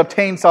 He wants to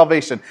obtain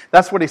salvation.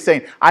 That's what he's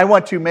saying. I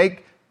want to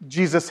make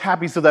Jesus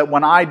happy so that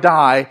when I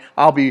die,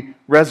 I'll be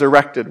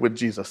resurrected with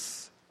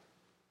Jesus.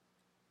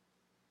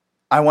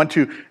 I want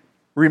to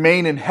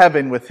remain in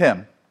heaven with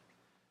him.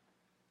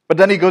 But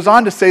then he goes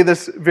on to say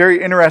this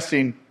very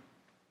interesting,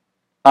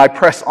 I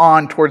press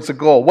on towards the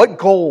goal. What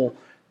goal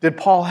did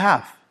Paul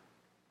have?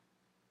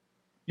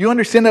 You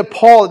understand that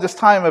Paul at this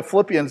time of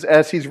Philippians,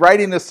 as he's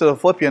writing this to the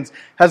Philippians,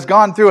 has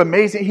gone through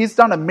he's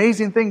done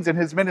amazing things in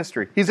his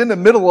ministry. He's in the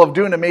middle of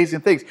doing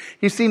amazing things.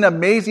 He's seen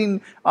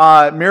amazing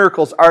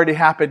miracles already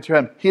happen to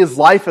him. His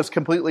life has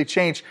completely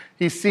changed.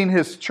 He's seen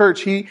his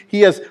church. He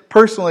has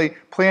personally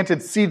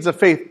planted seeds of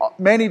faith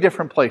many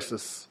different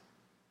places.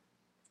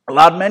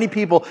 Allowed many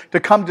people to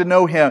come to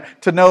know him,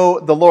 to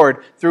know the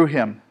Lord through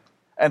him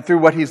and through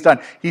what he's done.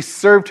 He's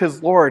served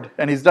his Lord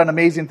and he's done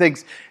amazing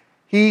things.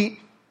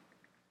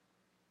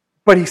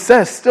 But he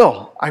says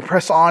still, I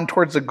press on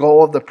towards the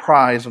goal of the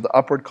prize of the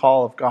upward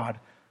call of God.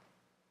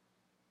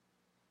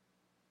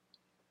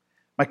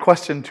 My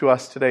question to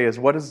us today is,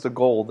 what is the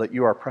goal that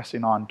you are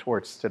pressing on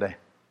towards today?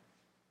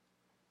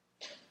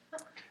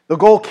 The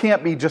goal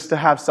can't be just to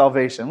have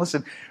salvation.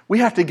 Listen, we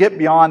have to get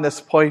beyond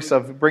this place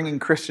of bringing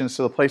Christians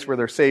to the place where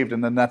they're saved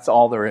and then that's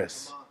all there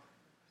is.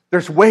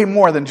 There's way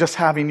more than just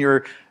having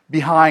your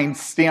behind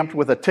stamped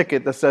with a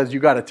ticket that says you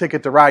got a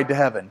ticket to ride to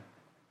heaven.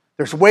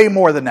 There's way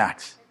more than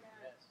that.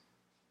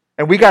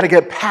 And we got to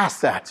get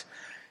past that.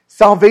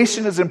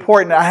 Salvation is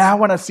important. And I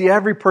want to see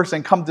every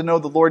person come to know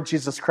the Lord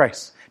Jesus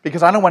Christ.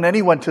 Because I don't want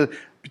anyone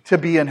to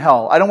be in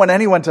hell. I don't want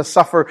anyone to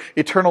suffer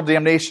eternal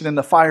damnation in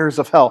the fires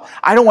of hell.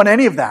 I don't want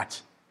any of that.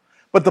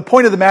 But the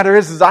point of the matter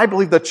is I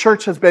believe the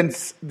church has been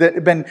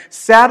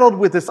saddled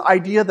with this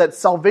idea that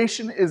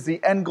salvation is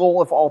the end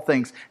goal of all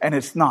things. And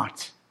it's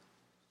not.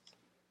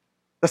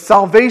 The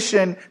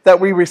salvation that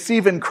we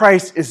receive in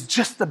Christ is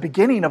just the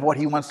beginning of what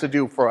he wants to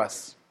do for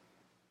us.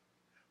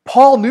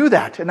 Paul knew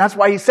that, and that's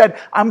why he said,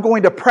 I'm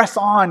going to press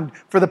on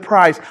for the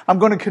prize. I'm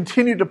going to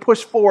continue to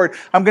push forward.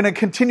 I'm going to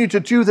continue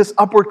to do this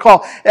upward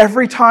call.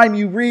 Every time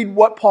you read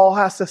what Paul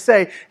has to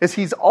say, is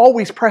he's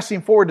always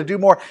pressing forward to do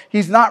more.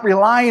 He's not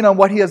relying on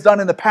what he has done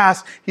in the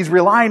past. He's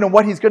relying on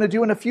what he's going to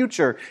do in the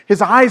future.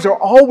 His eyes are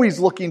always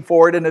looking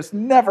forward, and it's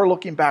never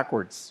looking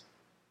backwards.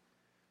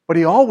 But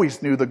he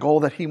always knew the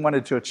goal that he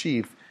wanted to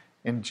achieve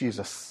in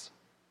Jesus.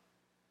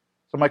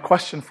 So my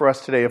question for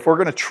us today, if we're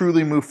going to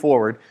truly move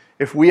forward,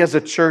 if we as a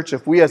church,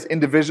 if we as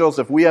individuals,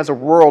 if we as a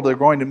world are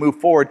going to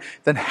move forward,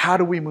 then how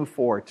do we move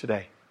forward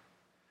today?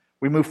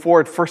 We move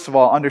forward, first of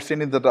all,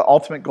 understanding that the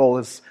ultimate goal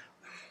is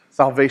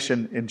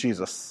salvation in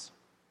Jesus.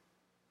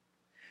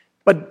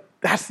 But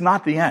that's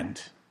not the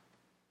end.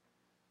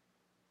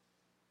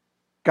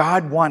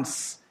 God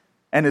wants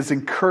and is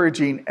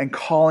encouraging and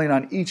calling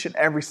on each and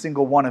every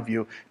single one of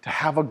you to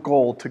have a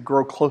goal to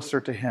grow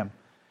closer to him.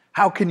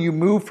 How can you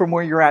move from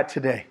where you're at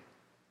today?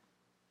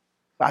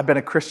 I've been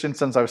a Christian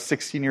since I was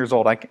 16 years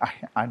old.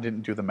 I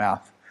didn't do the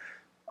math.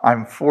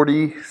 I'm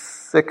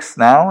 46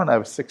 now, and I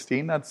was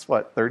 16. That's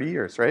 30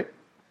 years, right?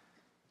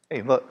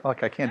 Hey, look,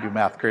 I can't do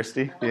math,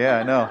 Christy. Yeah,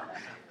 I know.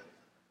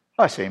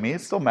 Hush, Amy,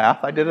 it's still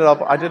math. I did it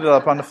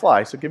up on the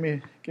fly. So give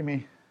me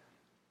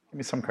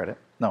some credit.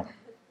 No.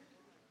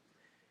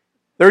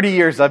 30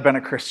 years I've been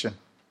a Christian.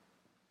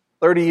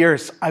 30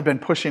 years I've been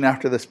pushing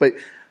after this,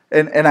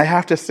 and I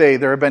have to say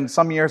there have been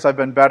some years I've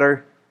been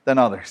better than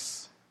others.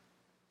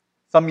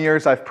 Some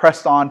years I've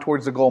pressed on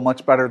towards the goal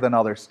much better than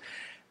others.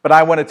 But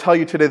I want to tell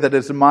you today that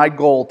is my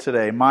goal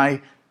today.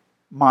 My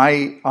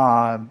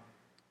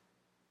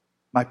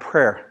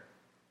prayer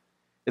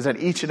is that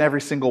each and every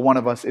single one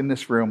of us in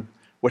this room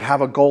would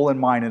have a goal in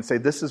mind and say,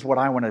 this is what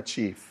I want to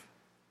achieve.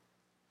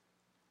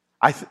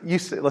 I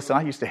used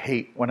to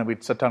hate when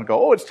we'd sit down and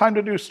go, it's time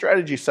to do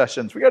strategy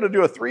sessions. We got to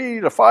do a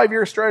 3 to 5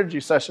 year strategy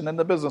session in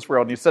the business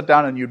world. And you sit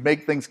down and you'd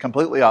make things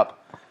completely up.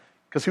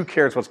 Because who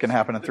cares what's going to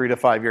happen in 3 to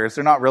 5 years?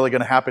 They're not really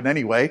going to happen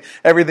anyway.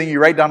 Everything you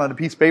write down on a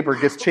piece of paper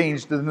gets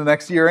changed in the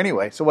next year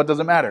anyway. So what does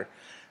it matter?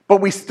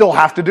 But we still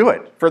have to do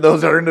it. For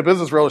those that are in the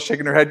business world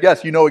shaking their head,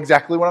 yes, you know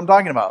exactly what I'm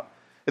talking about.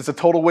 It's a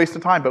total waste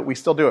of time, but we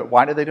still do it.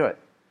 Why do they do it?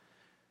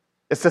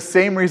 It's the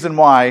same reason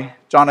why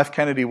John F.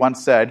 Kennedy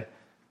once said,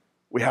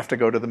 we have to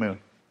go to the moon.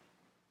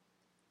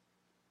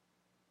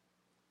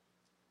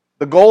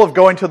 The goal of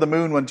going to the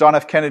moon when John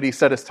F. Kennedy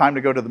said it's time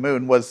to go to the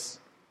moon was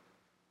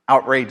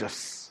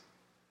outrageous.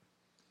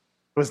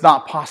 It was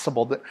not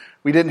possible.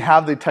 We didn't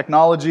have the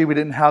technology, we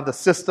didn't have the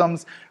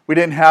systems, we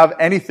didn't have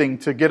anything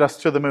to get us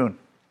to the moon.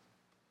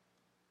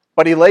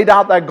 But he laid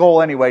out that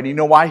goal anyway. Do you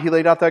know why he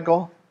laid out that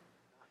goal?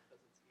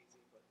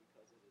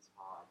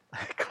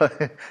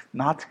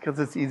 Not because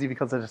it's easy,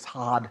 because it is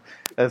hard,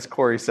 as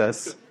Corey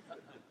says.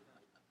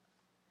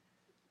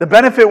 The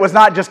benefit was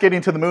not just getting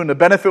to the moon. The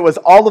benefit was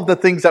all of the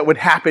things that would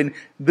happen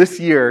this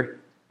year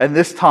and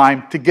this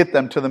time to get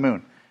them to the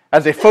moon.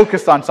 As they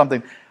focused on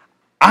something.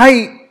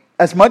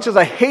 As much as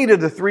I hated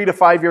the 3 to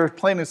 5 year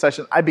planning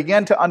session, I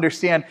began to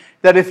understand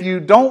that if you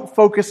don't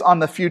focus on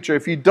the future,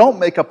 if you don't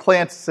make a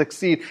plan to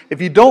succeed,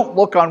 if you don't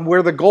look on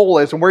where the goal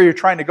is and where you're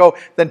trying to go,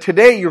 then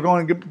today you're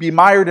going to be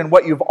mired in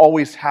what you've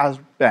always has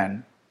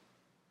been.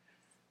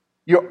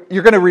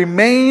 You're going to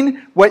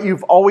remain what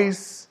you've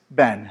always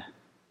been.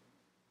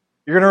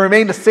 You're going to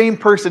remain the same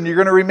person. You're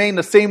going to remain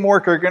the same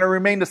worker. You're going to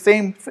remain the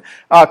same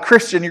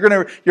Christian.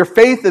 Your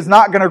faith is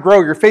not going to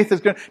grow. Your faith is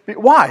going to be...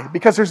 Why?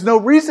 Because there's no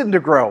reason to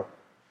grow.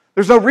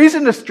 There's no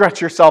reason to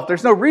stretch yourself.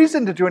 There's no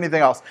reason to do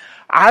anything else.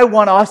 I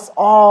want us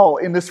all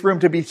in this room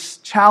to be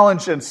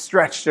challenged and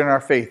stretched in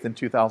our faith in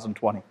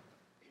 2020.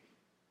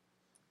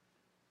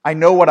 I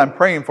know what I'm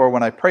praying for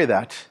when I pray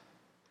that.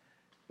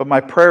 But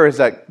my prayer is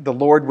that the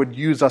Lord would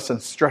use us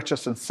and stretch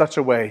us in such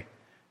a way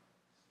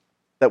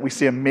that we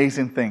see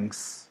amazing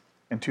things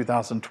in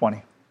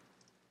 2020.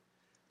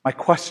 My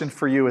question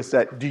for you is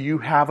that, do you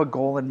have a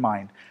goal in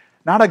mind?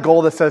 Not a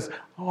goal that says,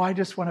 oh, I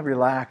just want to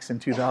relax in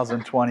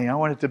 2020. I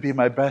want it to be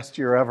my best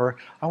year ever.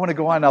 I want to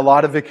go on a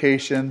lot of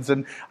vacations,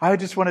 and I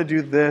just want to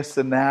do this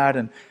and that.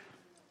 And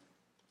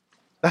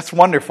that's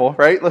wonderful,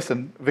 right?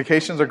 Listen,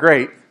 vacations are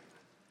great.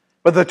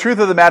 But the truth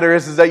of the matter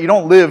is that you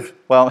don't live,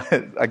 well,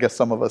 I guess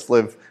some of us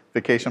live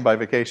vacation by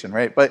vacation,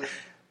 right? But the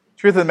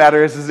truth of the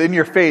matter is in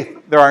your faith,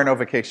 there are no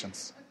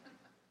vacations.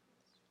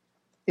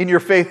 In your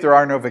faith, there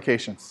are no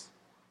vacations.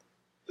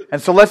 And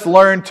so let's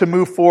learn to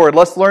move forward.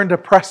 Let's learn to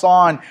press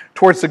on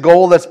towards the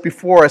goal that's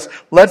before us.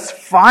 Let's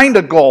find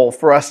a goal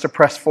for us to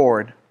press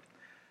forward,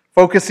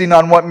 focusing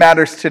on what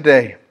matters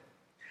today,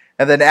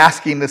 and then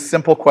asking this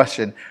simple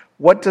question: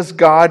 what does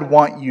God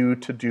want you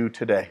to do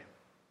today?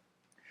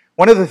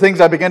 One of the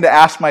things I begin to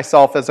ask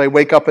myself as I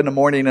wake up in the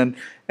morning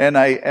and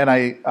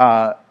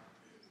I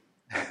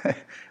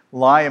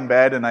lie in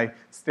bed and I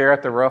stare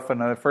at the roof,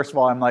 and first of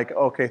all, I'm like,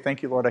 okay,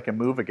 thank you, Lord, I can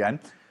move again.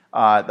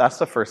 That's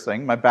the first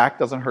thing. My back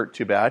doesn't hurt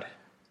too bad.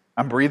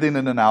 I'm breathing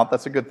in and out.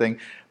 That's a good thing.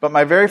 But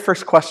my very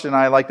first question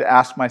I like to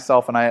ask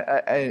myself, and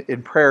I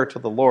in prayer to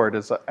the Lord,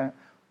 is,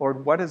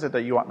 Lord, what is it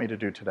that you want me to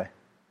do today?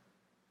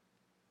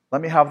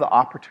 Let me have the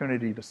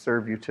opportunity to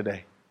serve you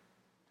today.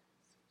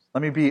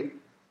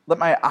 Let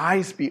my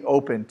eyes be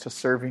open to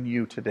serving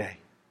you today.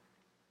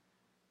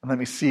 And let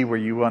me see where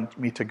you want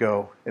me to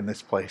go in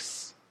this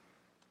place.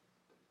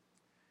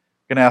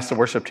 I'm going to ask the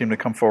worship team to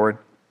come forward.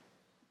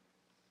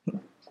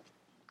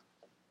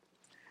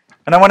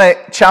 And I want to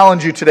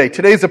challenge you today.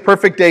 Today's a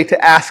perfect day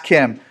to ask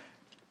Him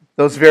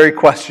those very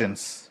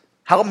questions.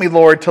 Help me,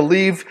 Lord, to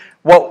leave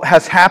what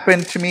has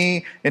happened to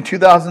me in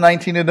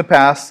 2019 in the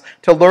past,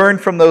 to learn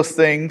from those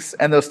things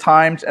and those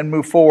times and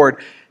move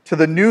forward to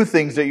the new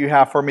things that you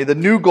have for me, the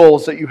new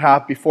goals that you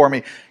have before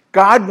me.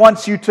 God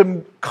wants you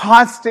to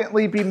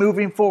constantly be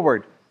moving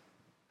forward.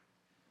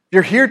 If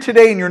you're here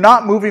today and you're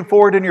not moving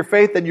forward in your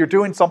faith, then you're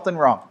doing something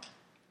wrong.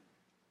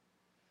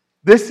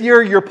 This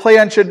year, your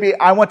plan should be,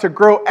 I want to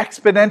grow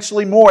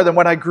exponentially more than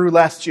what I grew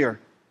last year.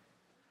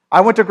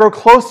 I want to grow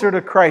closer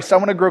to Christ. I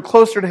want to grow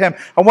closer to Him.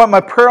 I want my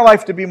prayer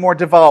life to be more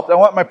developed. I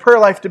want my prayer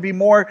life to be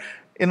more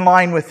in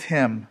line with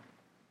Him.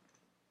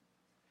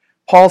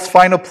 Paul's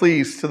final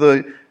pleas to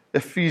the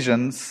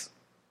Philippians,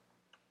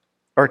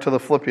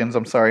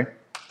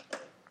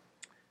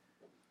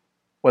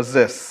 was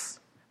this.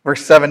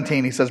 Verse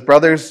 17, he says,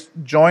 brothers,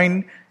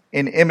 join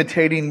in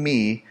imitating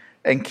me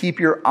and keep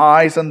your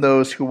eyes on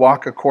those who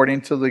walk according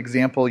to the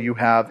example you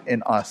have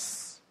in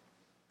us.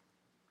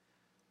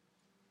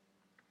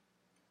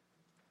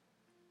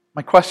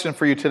 My question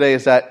for you today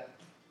is that,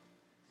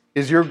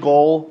 is your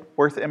goal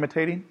worth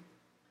imitating?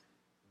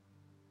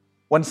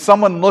 When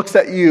someone looks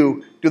at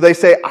you, do they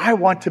say, I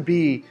want to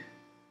be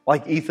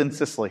like Ethan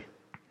Sisley?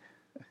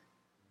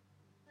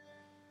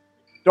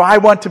 Do I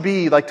want to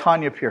be like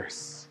Tanya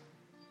Pierce?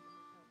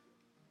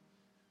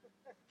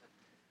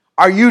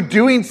 Are you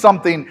doing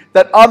something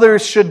that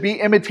others should be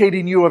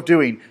imitating you of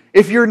doing?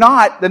 If you're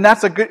not, then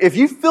that's a good... If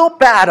you feel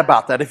bad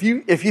about that, if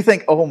you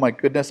think, oh my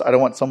goodness, I don't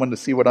want someone to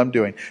see what I'm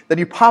doing, then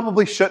you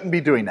probably shouldn't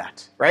be doing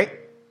that, right?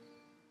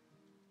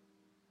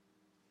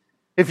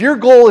 If your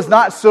goal is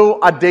not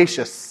so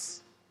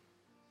audacious,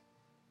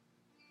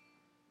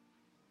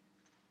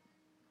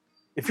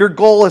 if your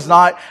goal is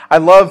not... I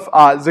love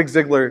Zig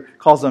Ziglar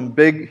calls them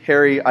big,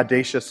 hairy,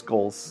 audacious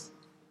goals.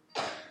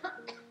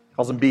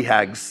 Calls them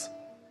BHAGs.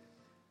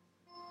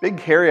 Big,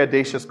 hairy,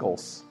 audacious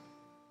goals.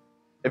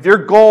 If your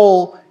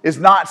goal is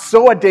not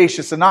so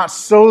audacious and not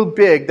so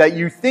big that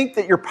you think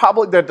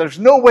that there's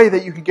no way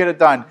that you can get it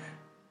done,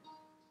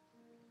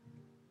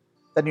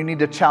 then you need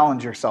to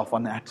challenge yourself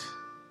on that.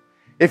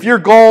 If your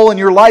goal in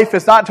your life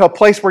is not to a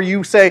place where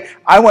you say,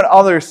 I want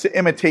others to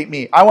imitate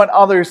me.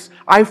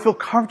 I feel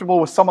comfortable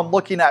with someone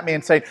looking at me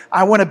and saying,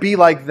 I want to be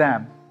like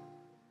them.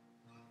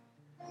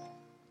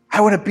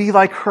 I want to be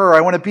like her.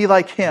 I want to be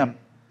like him.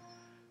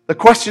 The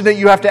question that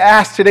you have to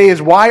ask today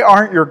is, why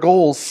aren't your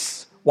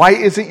goals, why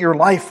isn't your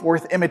life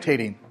worth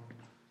imitating?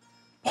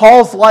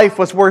 Paul's life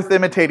was worth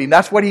imitating.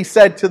 That's what he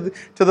said to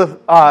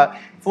the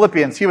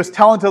Philippians. He was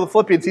telling to the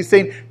Philippians, he's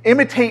saying,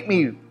 imitate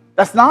me.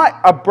 That's not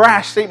a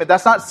brash statement.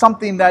 That's not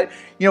something that,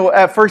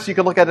 at first you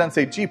could look at it and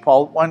say, gee,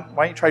 Paul, why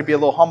don't you try to be a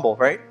little humble,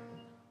 right?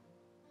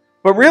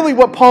 But really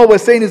what Paul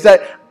was saying is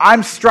that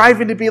I'm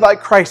striving to be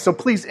like Christ, so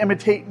please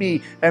imitate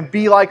me and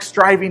be like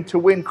striving to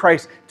win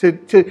Christ,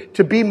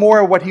 to be more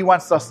of what he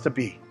wants us to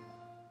be.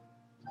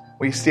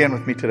 Will you stand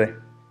with me today?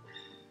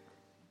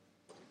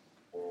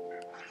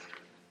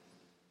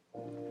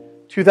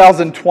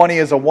 2020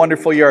 is a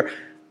wonderful year.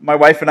 My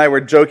wife and I were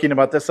joking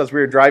about this as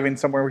we were driving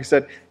somewhere. We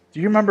said, do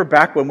you remember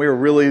back when we were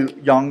really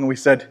young and we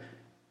said,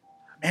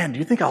 man, do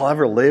you think I'll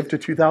ever live to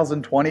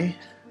 2020?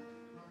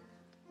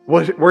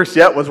 Worse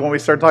yet was when we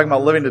started talking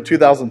about living to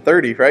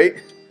 2030, right?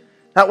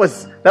 That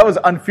was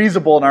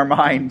unfeasible in our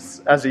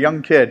minds as a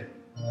young kid.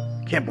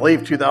 Can't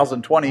believe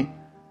 2020.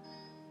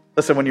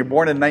 Listen, when you're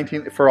born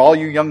in for all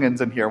you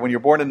youngins in here, when you're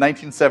born in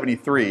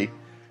 1973,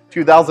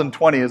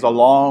 2020 is a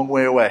long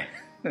way away.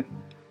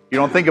 You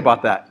don't think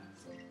about that.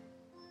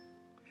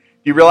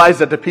 You realize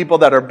that the people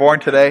that are born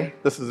today,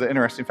 this is an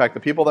interesting fact, the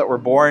people that were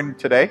born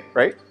today,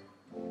 right,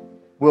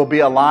 will be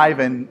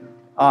alive in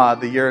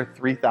the year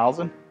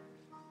 3000.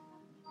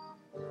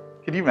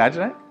 Can you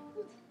imagine it?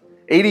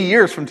 80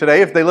 years from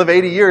today, if they live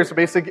 80 years,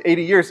 basically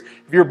 80 years,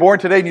 if you're born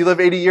today and you live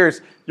 80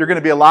 years, you're going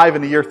to be alive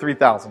in the year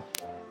 3000.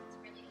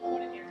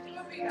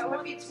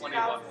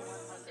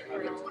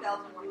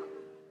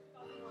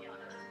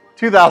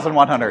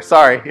 2,100.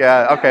 Sorry.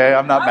 Yeah, okay,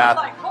 I'm not math.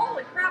 I was like,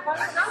 holy crap,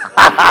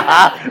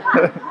 I don't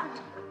know.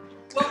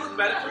 Well, with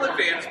medical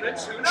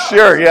advancements, who knows?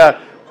 Sure,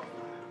 yeah.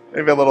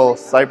 Maybe a little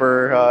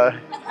cyber,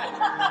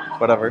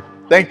 whatever.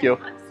 Thank you.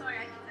 I'm sorry,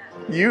 I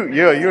did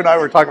that. You and I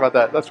were talking about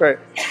that. That's right.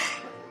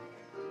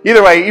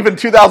 Either way, even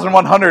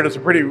 2,100 is a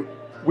pretty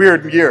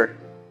weird year.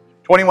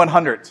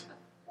 2,100.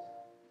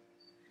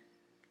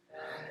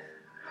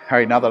 All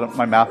right, now that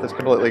my math is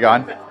completely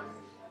gone.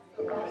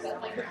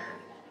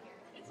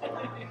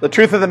 The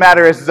truth of the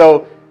matter is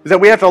that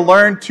we have to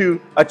learn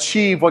to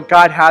achieve what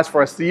God has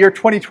for us. The year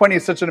 2020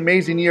 is such an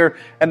amazing year,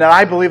 and that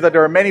I believe that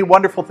there are many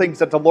wonderful things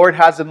that the Lord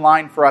has in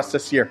line for us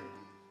this year.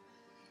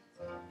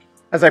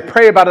 As I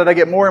pray about it, I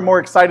get more and more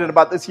excited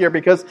about this year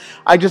because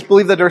I just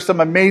believe that there are some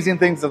amazing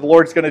things that the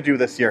Lord's going to do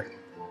this year.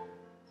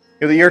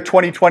 The year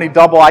 2020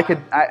 double,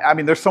 I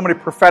mean, there's so many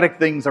prophetic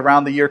things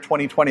around the year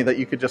 2020 that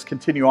you could just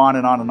continue on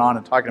and on and on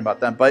and talking about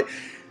them. But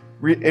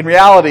in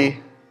reality,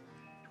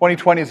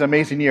 2020 is an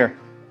amazing year.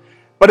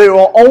 But it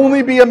will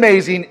only be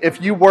amazing if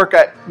you work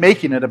at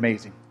making it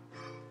amazing.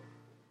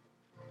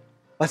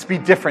 Let's be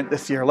different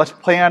this year. Let's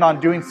plan on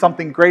doing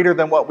something greater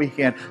than what we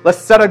can. Let's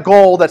set a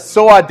goal that's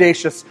so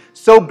audacious,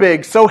 so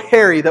big, so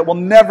hairy that we'll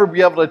never be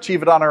able to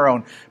achieve it on our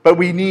own. But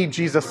we need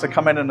Jesus to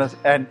come in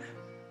and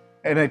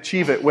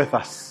achieve it with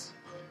us.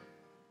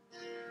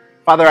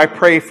 Father, I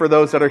pray for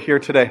those that are here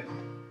today.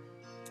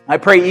 I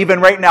pray even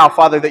right now,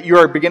 Father, that you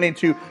are beginning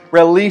to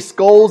release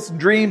goals,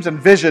 dreams, and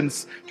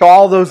visions to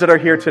all those that are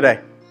here today.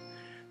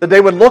 That they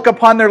would look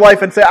upon their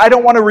life and say, I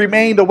don't want to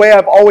remain the way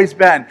I've always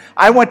been.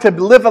 I want to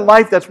live a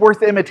life that's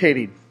worth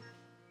imitating.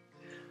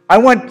 I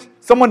want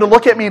someone to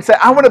look at me and say,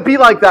 I want to be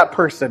like that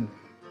person.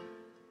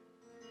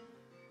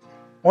 I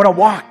want to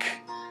walk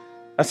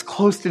as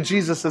close to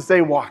Jesus as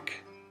they walk.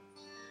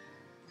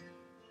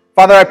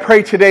 Father, I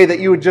pray today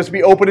that you would just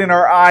be opening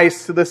our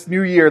eyes to this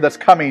new year that's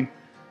coming,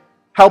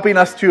 helping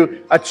us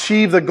to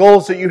achieve the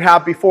goals that you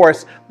have before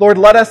us. Lord,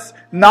 let us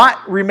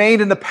not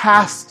remain in the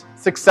past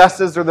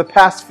successes or the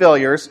past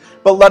failures,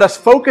 but let us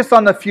focus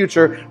on the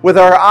future with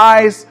our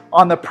eyes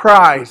on the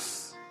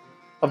prize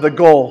of the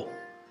goal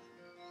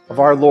of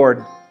our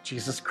Lord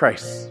Jesus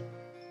Christ.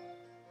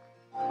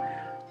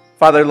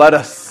 Father, let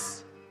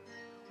us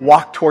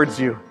walk towards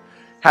you,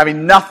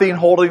 having nothing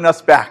holding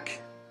us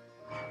back.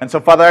 And so,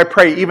 Father, I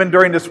pray, even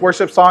during this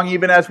worship song,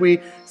 even as we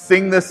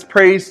sing this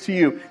praise to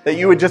you, that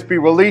you would just be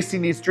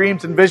releasing these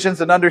dreams and visions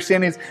and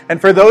understandings.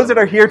 And for those that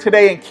are here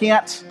today and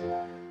can't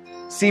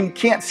seem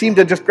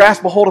to just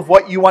grasp a hold of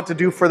what you want to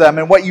do for them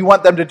and what you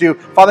want them to do,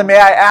 Father, may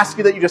I ask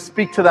you that you just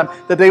speak to them,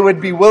 that they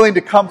would be willing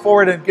to come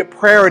forward and get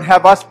prayer and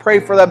have us pray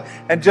for them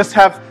and just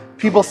have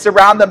people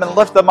surround them and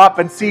lift them up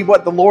and see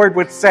what the Lord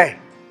would say.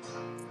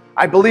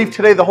 I believe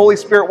today the Holy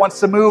Spirit wants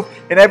to move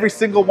in every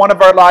single one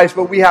of our lives,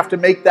 but we have to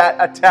make that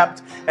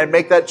attempt and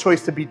make that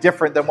choice to be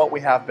different than what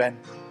we have been.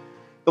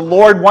 The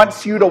Lord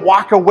wants you to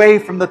walk away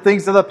from the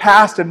things of the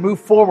past and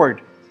move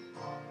forward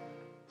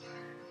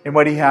in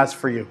what He has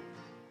for you.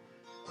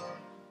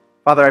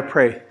 Father, I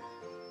pray,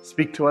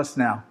 speak to us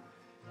now,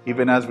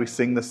 even as we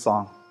sing this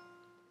song.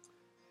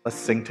 Let's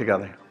sing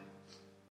together.